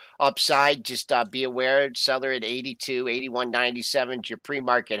more upside, just be aware. Seller at 82, 81.97 is your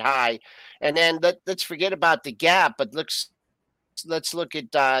pre-market high. And then let's forget about the gap, but let's look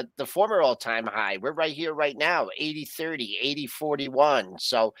at the former all-time high. We're right here right now, 80.30, 80.41.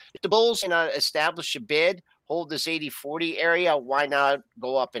 So if the bulls can establish a bid, hold this 80.40 area, why not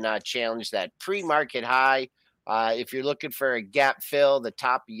go up and challenge that pre-market high? If you're looking for a gap fill, the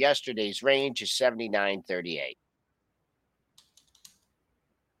top of yesterday's range is 79.38.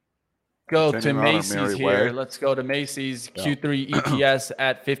 Go to Macy's here. Let's go to Macy's. Q3 EPS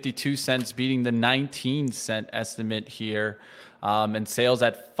at 52 cents, beating the 19 cent estimate here. And sales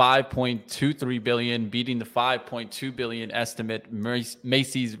at $5.23 billion, beating the $5.2 billion estimate.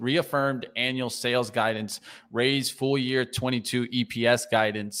 Macy's reaffirmed annual sales guidance, raised full year 22 EPS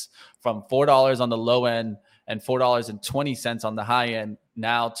guidance from $4 on the low end and $4.20 on the high end,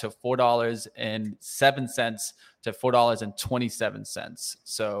 now to $4.07 to $4.27.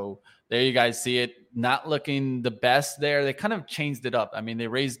 So there you guys see it. Not looking the best there. They kind of changed it up. I mean, they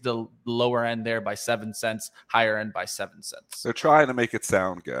raised the lower end there by 7 cents, higher end by 7 cents. They're trying to make it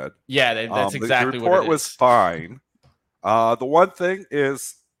sound good. Yeah, that's exactly what it is. The report was fine. The one thing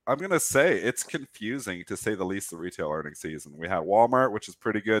is, I'm going to say it's confusing, to say the least, the retail earnings season. We had Walmart, which is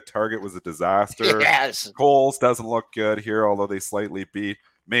pretty good. Target was a disaster. Yes. Kohl's doesn't look good here, although they slightly beat.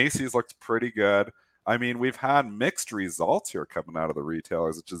 Macy's looked pretty good. I mean, we've had mixed results here coming out of the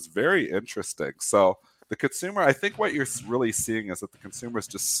retailers, which is very interesting. So the consumer, I think what you're really seeing is that the consumer is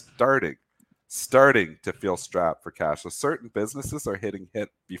just starting to feel strapped for cash. So certain businesses are hitting hit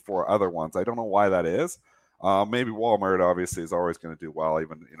before other ones. I don't know why that is. Maybe Walmart obviously is always going to do well,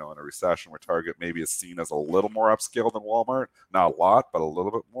 even in a recession, where Target maybe is seen as a little more upscale than Walmart. Not a lot, but a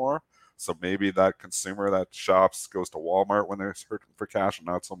little bit more. So maybe that consumer that shops goes to Walmart when they're searching for cash and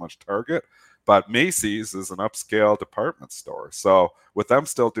not so much Target. But Macy's is an upscale department store. So with them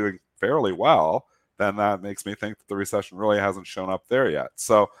still doing fairly well, then that makes me think that the recession really hasn't shown up there yet.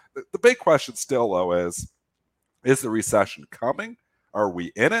 So the big question still, though, is the recession coming? Are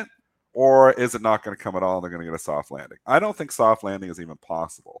we in it? Or is it not going to come at all and they're going to get a soft landing? I don't think soft landing is even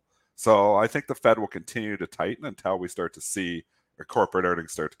possible. So I think the Fed will continue to tighten until we start to see corporate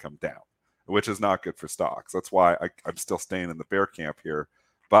earnings start to come down, which is not good for stocks. That's why I'm still staying in the bear camp here.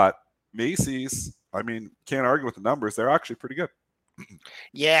 But Macy's, I mean, can't argue with the numbers. They're actually pretty good.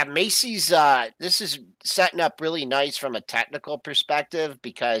 Yeah, Macy's, this is setting up really nice from a technical perspective,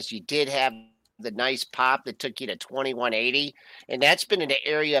 because you did have the nice pop that took you to 2180, and that's been an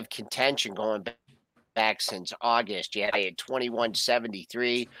area of contention going back since August. You had a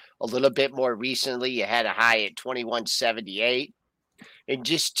 2173. A little bit more recently, you had a high at 2178. And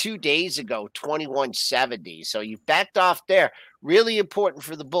just 2 days ago, 2170. So you backed off there. Really important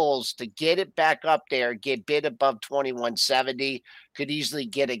for the bulls to get it back up there, get bid above 2170. Could easily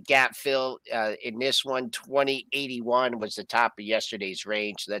get a gap fill in this one. 2081 was the top of yesterday's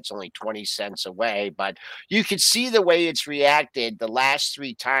range. So that's only 20 cents away. But you can see the way it's reacted. The last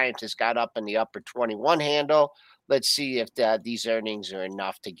 3 times it's got up in the upper 21 handle. let's see if these earnings are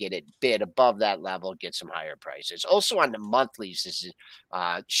enough to get it bid above that level, get some higher prices. Also on the monthlies, this is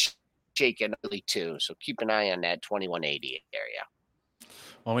shaking early too. So keep an eye on that 2180 area.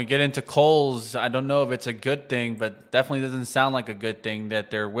 When we get into Kohl's, I don't know if it's a good thing, but definitely doesn't sound like a good thing that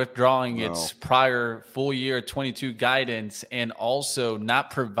they're withdrawing its prior full year 22 guidance and also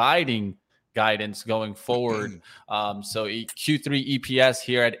not providing guidance going forward. So Q3 EPS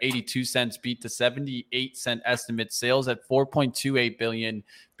here at 82 cents beat the 78-cent estimate. Sales at 4.28 billion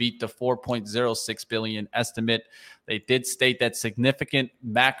beat the 4.06 billion estimate. They did state that significant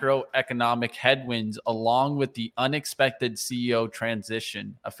macroeconomic headwinds along with the unexpected CEO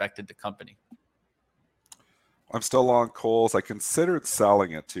transition affected the company. I'm still on Kohl's. I considered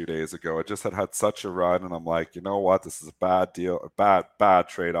selling it 2 days ago. It just had such a run, and I'm like, you know what? This is a bad deal, a bad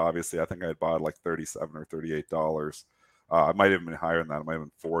trade. Obviously, I think I had bought like $37 or $38. I might have been higher than that. It might have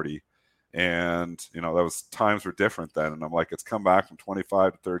been 40. And those times were different then. And I'm like, it's come back from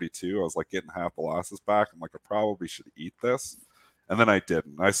 25 to 32. I was like getting half the losses back. I'm like, I probably should eat this. And then I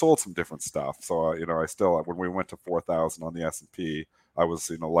didn't. I sold some different stuff. So I still, when we went to 4,000 on the S&P, I was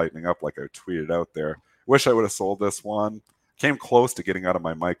lightening up like I tweeted out there. Wish I would have sold this one. Came close to getting out of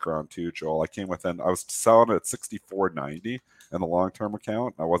my Micron too, Joel. I was selling it at 64.90 in the long-term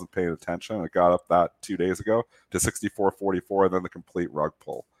account. I wasn't paying attention. It got up that 2 days ago to 64.44, and then the complete rug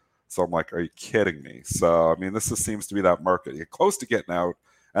pull. So I'm like, are you kidding me? So, this seems to be that market. You get close to getting out,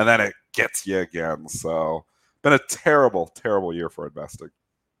 and then it gets you again. So, been a terrible, terrible year for investing.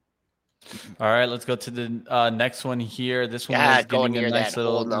 All right, let's go to the next one here. This one was giving a nice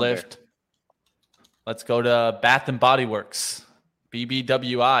little lift. Let's go to Bath & Body Works,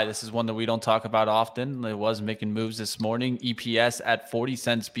 BBWI. This is one that we don't talk about often. It was making moves this morning. EPS at 40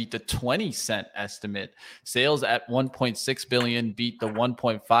 cents beat the 20-cent estimate. Sales at 1.6 billion beat the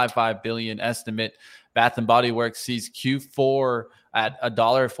 1.55 billion estimate. Bath & Body Works sees Q4 at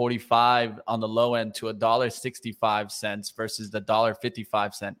 $1.45 on the low end to $1.65 versus the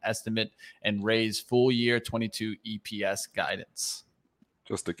 $1.55 estimate, and raise full year 22 EPS guidance.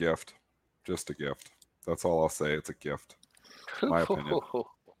 Just a gift. That's all I'll say. It's a gift. My opinion.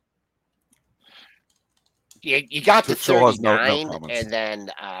 You got the 39, no and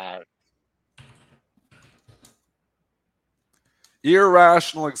then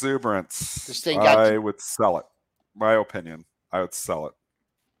irrational exuberance. This thing I would sell it. My opinion, I would sell it.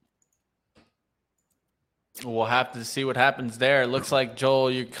 We'll have to see what happens there. It looks like,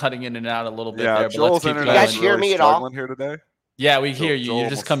 Joel, you're cutting in and out a little bit there. But Joel's internet. You guys hear me at all here today? Yeah, we hear you. You're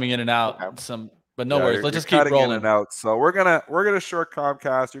just coming in and out. Okay. But no worries. Let's just keep rolling. In and out. So we're gonna short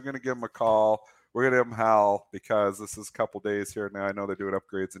Comcast. You're gonna give them a call. We're gonna give them Hal because this is a couple days here now. I know they're doing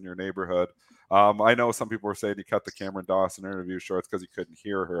upgrades in your neighborhood. I know some people were saying you cut the Cameron Dawson interview short because you couldn't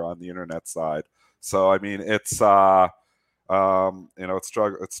hear her on the internet side. So it's it's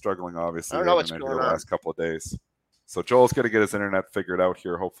struggling obviously. I don't know what's going on the last couple of days. So Joel's gonna get his internet figured out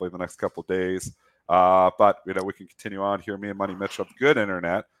here hopefully in the next couple of days. But we can continue on here. Me and Money Mitch have good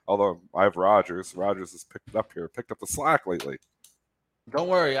internet. Although I have Rogers. Rogers has picked up the slack lately. Don't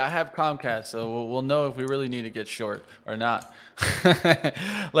worry, I have Comcast, so we'll know if we really need to get short or not.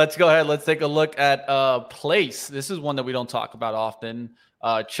 Let's go ahead. Let's take a look at Place. This is one that we don't talk about often.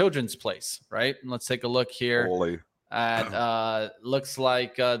 Children's Place, right? And let's take a look here. Looks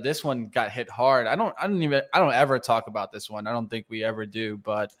like this one got hit hard. I don't ever talk about this one. I don't think we ever do,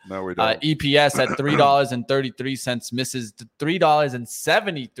 but no, we don't. EPS at $3.33 misses the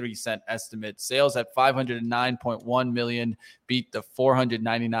 $3.73 estimate. Sales at 509.1 million beat the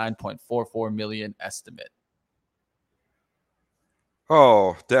 499.44 million estimate.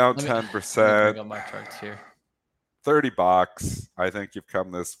 Oh, down 10%. Bring up my charts here. $30. I think you've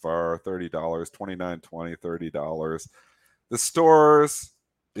come this far. $30, $29.20, $30. The stores,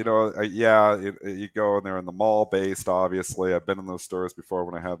 you go and they're in the mall based. Obviously, I've been in those stores before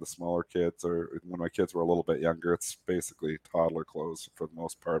when I had the smaller kids, or when my kids were a little bit younger. It's basically toddler clothes for the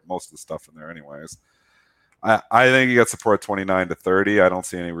most part. Most of the stuff in there, anyways. I think you got support 29 to 30. I don't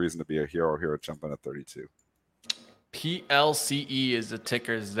see any reason to be a hero here at jumping at 32. PLCE is the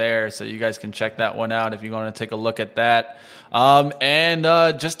tickers there, so you guys can check that one out if you want to take a look at that. And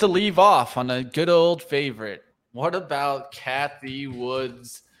just to leave off on a good old favorite, what about Cathie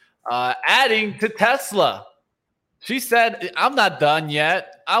Woods adding to Tesla? She said, I'm not done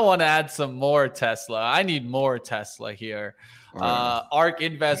yet. I want to add some more Tesla. I need more Tesla here. ARK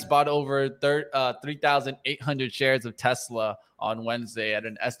Invest bought over 3,800 shares of Tesla on Wednesday at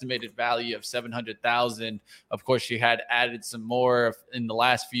an estimated value of $700,000. Of course, she had added some more in the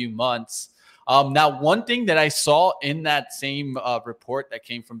last few months. Now, one thing that I saw in that same report that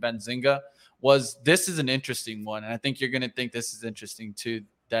came from Benzinga this is an interesting one. And I think you're going to think this is interesting too,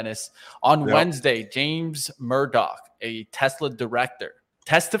 Dennis. On Wednesday, James Murdoch, a Tesla director,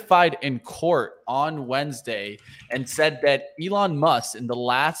 testified in court on Wednesday and said that Elon Musk in the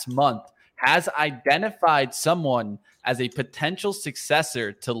last month has identified someone as a potential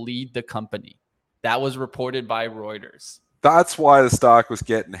successor to lead the company. That was reported by Reuters. That's why the stock was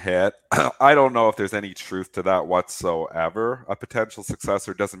getting hit. I don't know if there's any truth to that whatsoever. A potential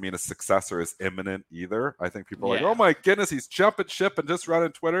successor doesn't mean a successor is imminent either. I think people are like, oh my goodness, he's jumping ship and just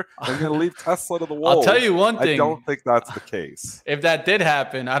running Twitter and going to leave Tesla to the wolves. I'll tell you one thing. I don't think that's the case. If that did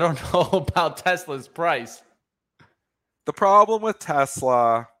happen, I don't know about Tesla's price. The problem with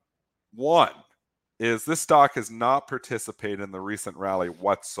Tesla, one, is this stock has not participated in the recent rally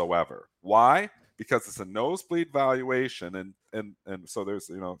whatsoever. Why? Because it's a nosebleed valuation, and so there's,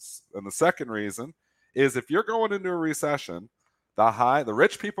 and the second reason is if you're going into a recession, the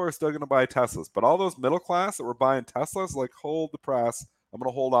rich people are still going to buy Teslas, but all those middle class that were buying Teslas, like, hold the press, I'm going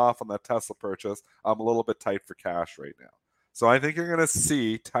to hold off on that Tesla purchase. I'm a little bit tight for cash right now. So I think you're going to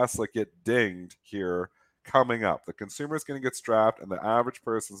see Tesla get dinged here coming up. The consumer is going to get strapped, and the average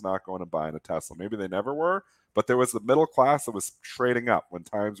person is not going to buy a Tesla. Maybe they never were, but there was the middle class that was trading up when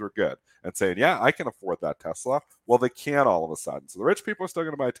times were good and saying, yeah, I can afford that Tesla. Well, they can't all of a sudden. So the rich people are still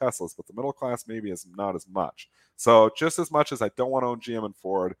going to buy Teslas, but the middle class maybe is not as much. So just as much as I don't want to own GM and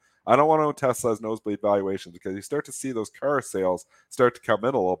Ford, I don't want to own Tesla's nosebleed valuations, because you start to see those car sales start to come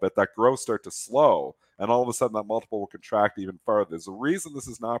in a little bit, that growth start to slow, and all of a sudden that multiple will contract even further. There's a reason this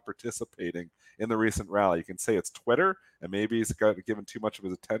is not participating in the recent rally. You can say it's Twitter, and maybe he's given too much of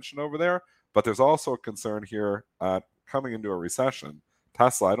his attention over there, but there's also a concern here coming into a recession.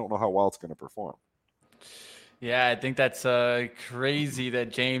 Tesla, I don't know how well it's going to perform. Yeah, I think that's crazy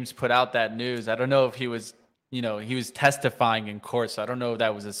that James put out that news. I don't know if he was testifying in court, so I don't know if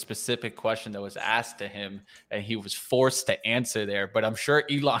that was a specific question that was asked to him and he was forced to answer there. But I'm sure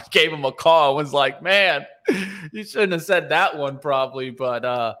Elon gave him a call and was like, man, you shouldn't have said that one probably.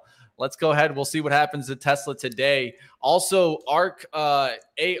 But let's go ahead. We'll see what happens to Tesla today. Also, ARKF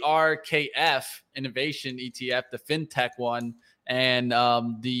Innovation ETF, the fintech one, and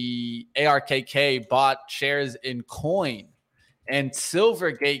the ARKK bought shares in Coin and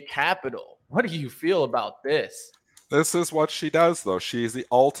Silvergate Capital. What do you feel about this? This is what she does, though. She's the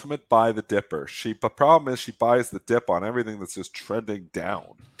ultimate buy the dipper. The problem is she buys the dip on everything that's just trending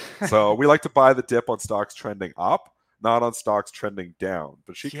down. So we like to buy the dip on stocks trending up, not on stocks trending down.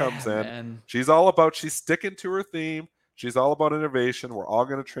 But she comes in. Man. She's sticking to her theme. She's all about innovation. We're all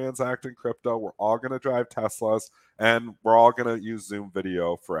going to transact in crypto. We're all going to drive Teslas. And we're all going to use Zoom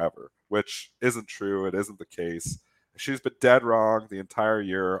video forever, which isn't true. It isn't the case. She's been dead wrong the entire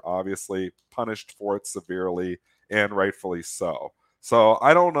year, obviously punished for it severely, and rightfully so. So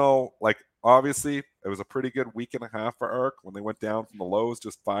I don't know, obviously it was a pretty good week and a half for ARK when they went down from the lows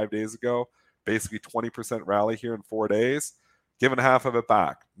just 5 days ago, basically 20% rally here in 4 days, giving half of it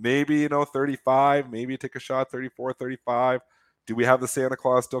back. Maybe, 35, maybe take a shot, 34, 35. Do we have the Santa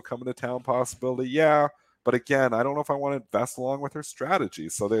Claus still coming to town possibility? Yeah. But again, I don't know if I want to invest along with her strategy.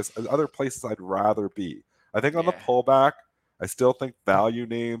 So there's other places I'd rather be. I think on the pullback, I still think value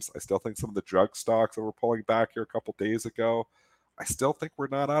names. I still think some of the drug stocks that were pulling back here a couple days ago, I still think we're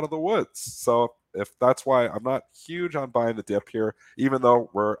not out of the woods. So if that's why I'm not huge on buying the dip here, even though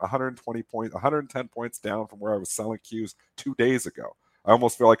we're 110 points down from where I was selling Qs 2 days ago. I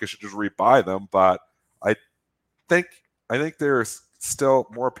almost feel like I should just rebuy them, but I think there's still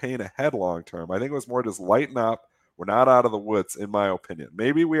more pain ahead long term. I think it was more just lighten up. We're not out of the woods, in my opinion.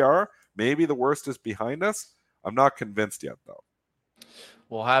 Maybe we are. Maybe the worst is behind us. I'm not convinced yet, though.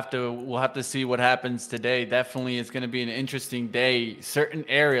 We'll have to see what happens today. Definitely, it's going to be an interesting day. Certain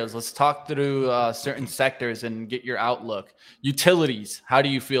areas. Let's talk through certain sectors and get your outlook. Utilities. How do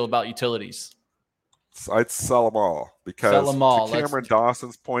you feel about utilities? I'd sell them all, because to Cameron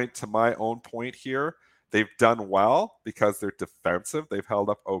Dawson's point, to my own point here, they've done well because they're defensive. They've held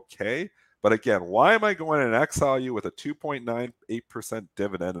up okay. But again, why am I going in XLU with a 2.98%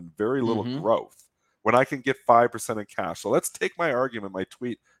 dividend and very little growth when I can get 5% in cash? So let's take my argument, my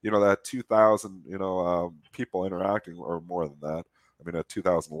tweet, that 2,000, people interacting, or more than that. I mean, at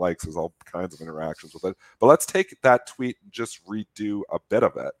 2,000 likes, there's all kinds of interactions with it. But let's take that tweet and just redo a bit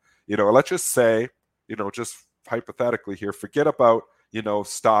of it. Let's just say, just hypothetically here, forget about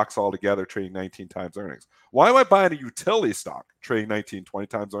stocks altogether trading 19 times earnings. Why am I buying a utility stock trading 19, 20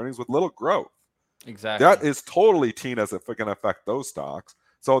 times earnings with little growth? Exactly. That is totally Tina's if we're going to affect those stocks.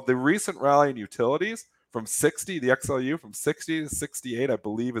 So the recent rally in utilities from 60, the XLU from 60 to 68, I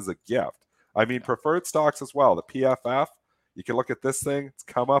believe is a gift. I mean, preferred stocks as well. The PFF, You can look at this thing. It's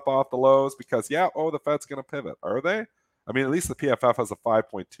come up off the lows because, the Fed's going to pivot. Are they? I mean, at least the PFF has a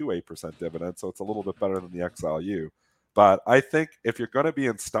 5.28% dividend, so it's a little bit better than the XLU. But I think if you're going to be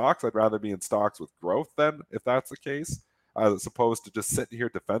in stocks, I'd rather be in stocks with growth then, if that's the case, as opposed to just sitting here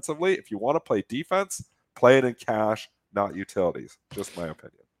defensively. If you want to play defense, play it in cash, not utilities. Just my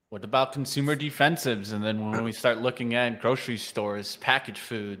opinion. What about consumer defensives? And then when we start looking at grocery stores, packaged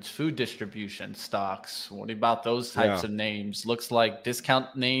foods, food distribution stocks, what about those types of names? Looks like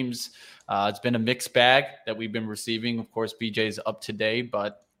discount names. It's been a mixed bag that we've been receiving. Of course, BJ's up today,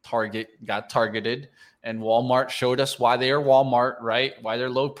 but Target got targeted. And Walmart showed us why they are Walmart, right? Why they're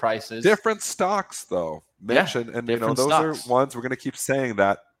low prices. Different stocks, though, mentioned. And, those stocks are ones we're going to keep saying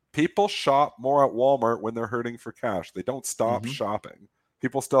that people shop more at Walmart when they're hurting for cash. They don't stop shopping.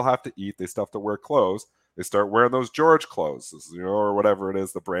 People still have to eat. They still have to wear clothes. They start wearing those George clothes, or whatever it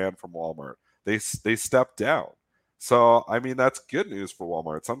is, the brand from Walmart. They step down. So, I mean, that's good news for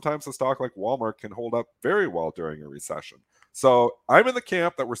Walmart. Sometimes a stock like Walmart can hold up very well during a recession. So I'm in the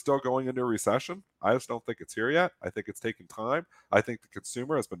camp that we're still going into a recession. I just don't think it's here yet. I think it's taking time. I think the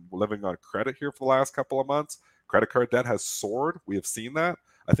consumer has been living on credit here for the last couple of months. Credit card debt has soared. We have seen that.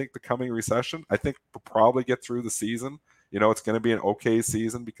 I think the coming recession, I think we'll probably get through the season. It's going to be an okay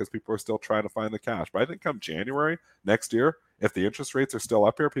season because people are still trying to find the cash. But I think come January next year, if the interest rates are still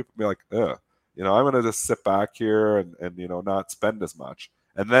up here, people will be like, ugh, I'm going to just sit back here and not spend as much.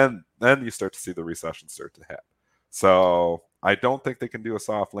 And then you start to see the recession start to hit. So I don't think they can do a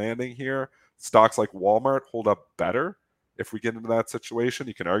soft landing here. Stocks like Walmart hold up better if we get into that situation.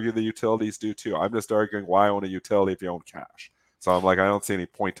 You can argue the utilities do too. I'm just arguing why own a utility if you own cash. So I'm like, I don't see any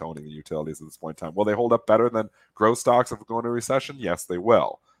point to owning the utilities at this point in time. Will they hold up better than growth stocks if we go into a recession? Yes, they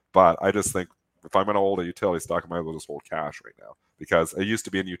will. But I just think if I'm going to hold a utility stock, I might as well just hold cash right now, because it used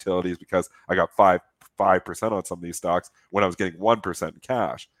to be in utilities because I got 5% on some of these stocks when I was getting 1% in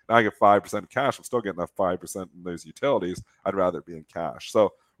cash. Now I get 5% in cash. I'm still getting that 5% in those utilities. I'd rather be in cash.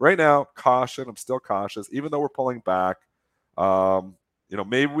 So right now, caution. I'm still cautious, even though we're pulling back.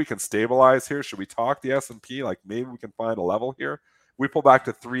 Maybe we can stabilize here. Should we talk the S&P? Like maybe we can find a level here. We pull back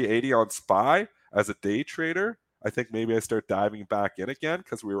to 380 on SPY as a day trader. I think maybe I start diving back in again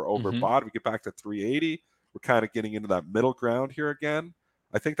because we were overbought. We get back to 380. We're kind of getting into that middle ground here again.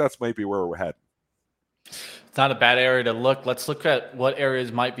 I think that's maybe where we're heading. It's not a bad area to look. Let's look at what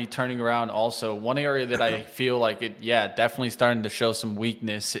areas might be turning around also. One area that I feel like definitely starting to show some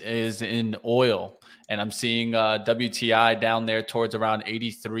weakness is in oil. And I'm seeing WTI down there towards around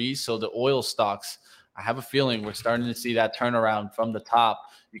 83. So the oil stocks, I have a feeling we're starting to see that turnaround from the top.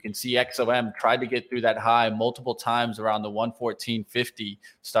 You can see XOM tried to get through that high multiple times around the 114.50.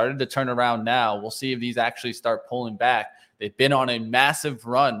 Started to turn around now. We'll see if these actually start pulling back. They've been on a massive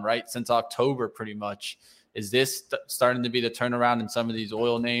run, right, since October pretty much. Is this starting to be the turnaround in some of these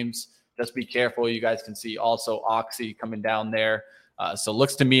oil names? Just be careful. You guys can see also Oxy coming down there. So it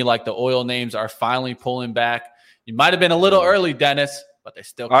looks to me like the oil names are finally pulling back. You might have been a little early, Dennis, but they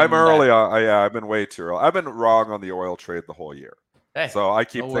still I'm early. I've been way too early. I've been wrong on the oil trade the whole year. Hey, so I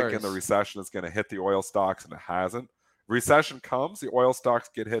keep thinking the recession is going to hit the oil stocks, and it hasn't. Recession comes, the oil stocks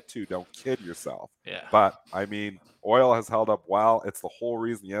get hit too. Don't kid yourself. Yeah. But, I mean, oil has held up well. It's the whole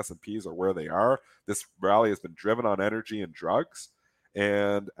reason the S&Ps are where they are. This rally has been driven on energy and drugs.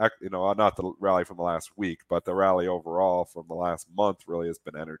 And, not the rally from the last week, but the rally overall from the last month really has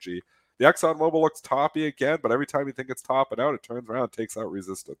been energy. The ExxonMobil looks toppy again, but every time you think it's topping out, it turns around and takes out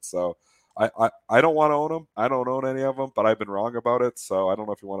resistance. So I don't want to own them. I don't own any of them, but I've been wrong about it. So I don't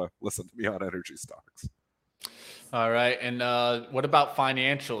know if you want to listen to me on energy stocks. All right. And what about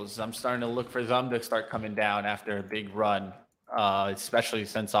financials? I'm starting to look for them to start coming down after a big run, especially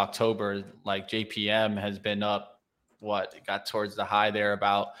since October. Like JPM has been up. It got towards the high there,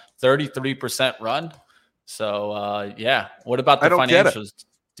 about 33% run. So, what about the financials?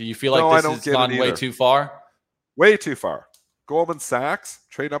 Do you feel like this has gone way too far? Way too far. Goldman Sachs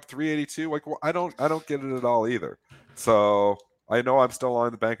trade up 382. Like, well, I don't get it at all either. So I know I'm still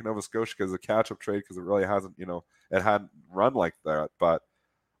on the Bank of Nova Scotia because of the catch-up trade because it really hasn't, it hadn't run like that. But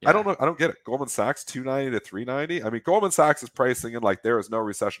yeah. I don't know. I don't get it. Goldman Sachs 290 to 390. I mean, Goldman Sachs is pricing in like there is no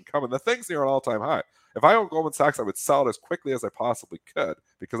recession coming. The thing's near an all-time high. If I own Goldman Sachs, I would sell it as quickly as I possibly could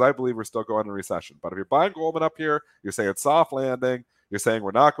because I believe we're still going into recession. But if you're buying Goldman up here, you're saying soft landing. You're saying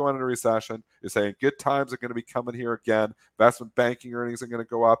we're not going into recession. You're saying good times are going to be coming here again. Investment banking earnings are going to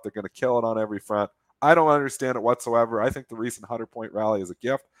go up. They're going to kill it on every front. I don't understand it whatsoever. I think the recent 100-point rally is a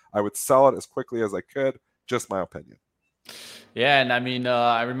gift. I would sell it as quickly as I could. Just my opinion. Yeah, and I mean,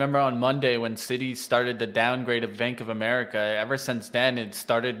 I remember on Monday when Citi started the downgrade of Bank of America. Ever since then, it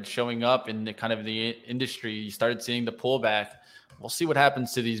started showing up in the kind of the industry. You started seeing the pullback. We'll see what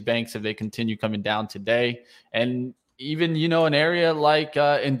happens to these banks if they continue coming down today. And even, an area like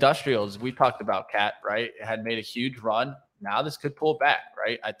industrials, we talked about Cat, right? It had made a huge run. Now this could pull back,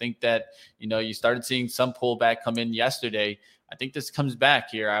 right? I think that, you started seeing some pullback come in yesterday. I think this comes back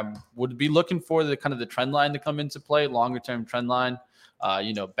here. I would be looking for the kind of the trend line to come into play, longer term trend line,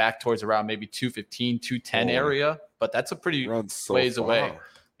 back towards around maybe 215, 210 area, but that's a pretty ways away.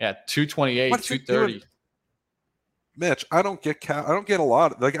 Yeah, 228, 230. Mitch, I don't get a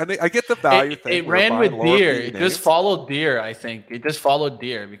lot. Like I get the value thing. It ran with Deere. It just followed Deere. I think it just followed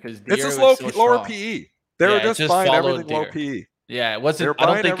Deere because Deere it's just lower PE. They were just buying everything Deere. Low PE. Yeah, it wasn't. I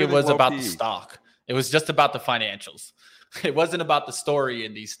don't think it was about the stock. It was just about the financials. It wasn't about the story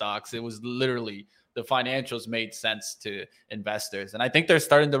in these stocks. It was literally the financials made sense to investors. And I think they're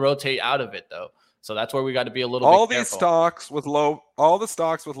starting to rotate out of it, though. So that's where we got to be a little bit careful. All the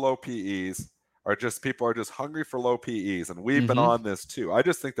stocks with low PEs are just, people are just hungry for low PEs. And we've been on this too. I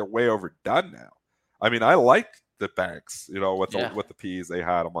just think they're way overdone now. I mean, I like the banks, with the PEs they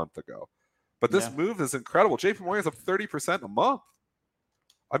had a month ago. But this move is incredible. JP Morgan's up 30% in a month.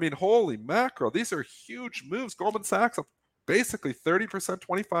 I mean, holy mackerel. These are huge moves. Goldman Sachs up basically 30%,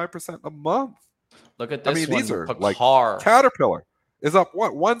 25% a month. Look at this. I mean, these are like Caterpillar is up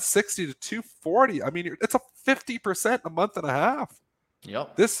 160 to 240. I mean, it's up 50% a month and a half.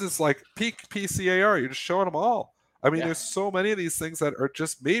 Yep. This is like peak PCAR. You're just showing them all. I mean, there's so many of these things that are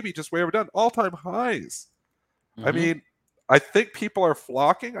just maybe just way overdone. All-time highs. I mean, I think people are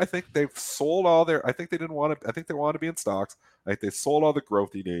flocking. I think they've sold all their. I think they didn't want to. I think they wanted to be in stocks. I think they sold all the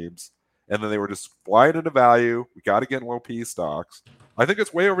growthy names, and then they were just flying into value. We got to get in low PE stocks. I think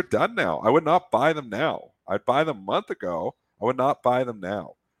it's way overdone now. I would not buy them now. I'd buy them a month ago. I would not buy them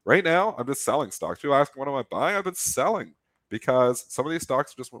now. Right now, I'm just selling stocks. People ask, what am I buying? I've been selling because some of these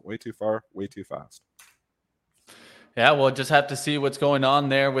stocks just went way too far, way too fast. Yeah, we'll just have to see what's going on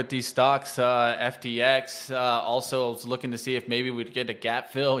there with these stocks. FTX also was looking to see if maybe we'd get a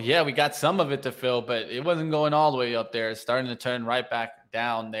gap fill. Yeah, we got some of it to fill, but it wasn't going all the way up there. It's starting to turn right back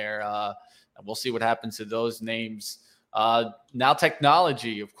down there. We'll see what happens to those names. Now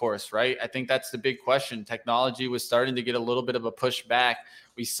technology, of course, right? I think that's the big question. Technology was starting to get a little bit of a pushback.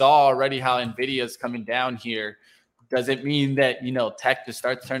 We saw already how NVIDIA is coming down here. Does it mean that, tech just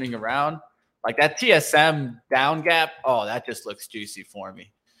starts turning around? Like that TSM down gap, that just looks juicy for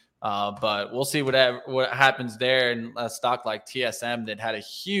me. But we'll see what happens there in a stock like TSM that had a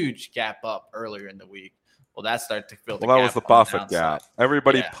huge gap up earlier in the week. Well, that started to fill the gap. Well, that was the Buffett gap.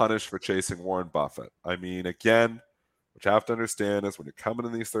 Everybody punished for chasing Warren Buffett. I mean, again, what you have to understand is when you're coming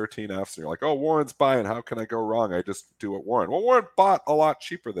in these 13Fs and you're like, oh, Warren's buying. How can I go wrong? I just do what Warren. Well, Warren bought a lot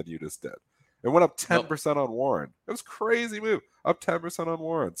cheaper than you just did. It went up 10% on Warren. It was a crazy move. Up 10% on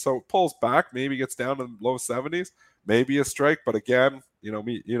Warren. So it pulls back, maybe gets down to the low 70s, maybe a strike. But again,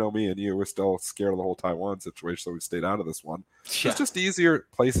 me and you, we're still scared of the whole Taiwan situation, so we stayed out of this one. Yeah. It's just easier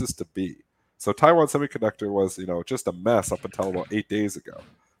places to be. So Taiwan Semiconductor was, just a mess up until about 8 days ago.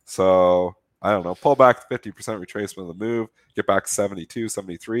 So I don't know, pull back 50% retracement of the move, get back 72,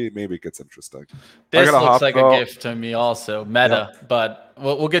 73, maybe it gets interesting. This looks like a gift to me also, Meta, but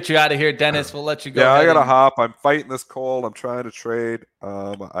we'll get you out of here, Dennis. We'll let you go. Yeah, I got to hop. I'm fighting this cold. I'm trying to trade.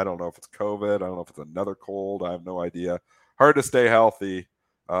 I don't know if it's COVID. I don't know if it's another cold. I have no idea. Hard to stay healthy,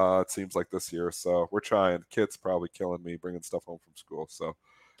 it seems like this year. So we're trying. Kids probably killing me, bringing stuff home from school. So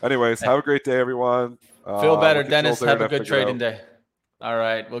anyways, have a great day, everyone. Feel better, Dennis. Have a good trading day. All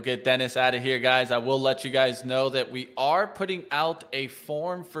right, we'll get Dennis out of here, guys. I will let you guys know that we are putting out a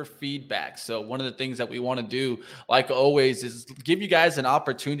form for feedback. So one of the things that we want to do, like always, is give you guys an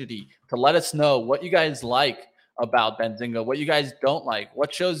opportunity to let us know what you guys like about Benzinga, what you guys don't like,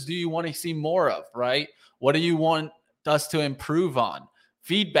 what shows do you want to see more of, right? What do you want us to improve on?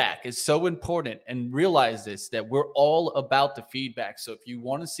 Feedback is so important, and realize this, that we're all about the feedback. So if you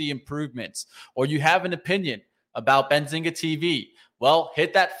want to see improvements or you have an opinion about Benzinga TV, well,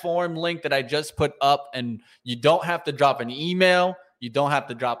 hit that form link that I just put up, and you don't have to drop an email. You don't have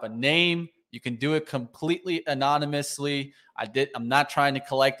to drop a name. You can do it completely anonymously. I'm not trying to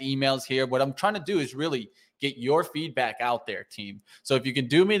collect emails here. What I'm trying to do is really get your feedback out there, team. So if you can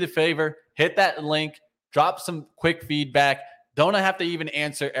do me the favor, hit that link, drop some quick feedback. Don't have to even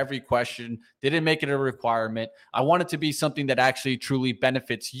answer every question. Didn't make it a requirement. I want it to be something that actually truly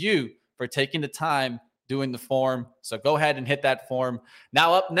benefits you for taking the time doing the form. So go ahead and hit that form.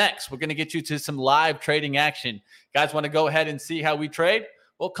 Now up next, we're going to get you to some live trading action. Guys want to go ahead and see how we trade?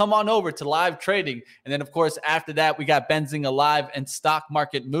 well, come on over to live trading. And then, of course, after that, we got Benzinga Live and stock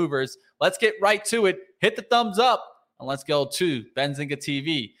market movers. Let's get right to it. Hit the thumbs up and let's go to Benzinga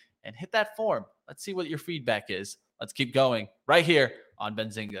TV and hit that form. Let's see what your feedback is. Let's keep going right here on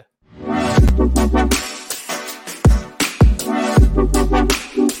Benzinga.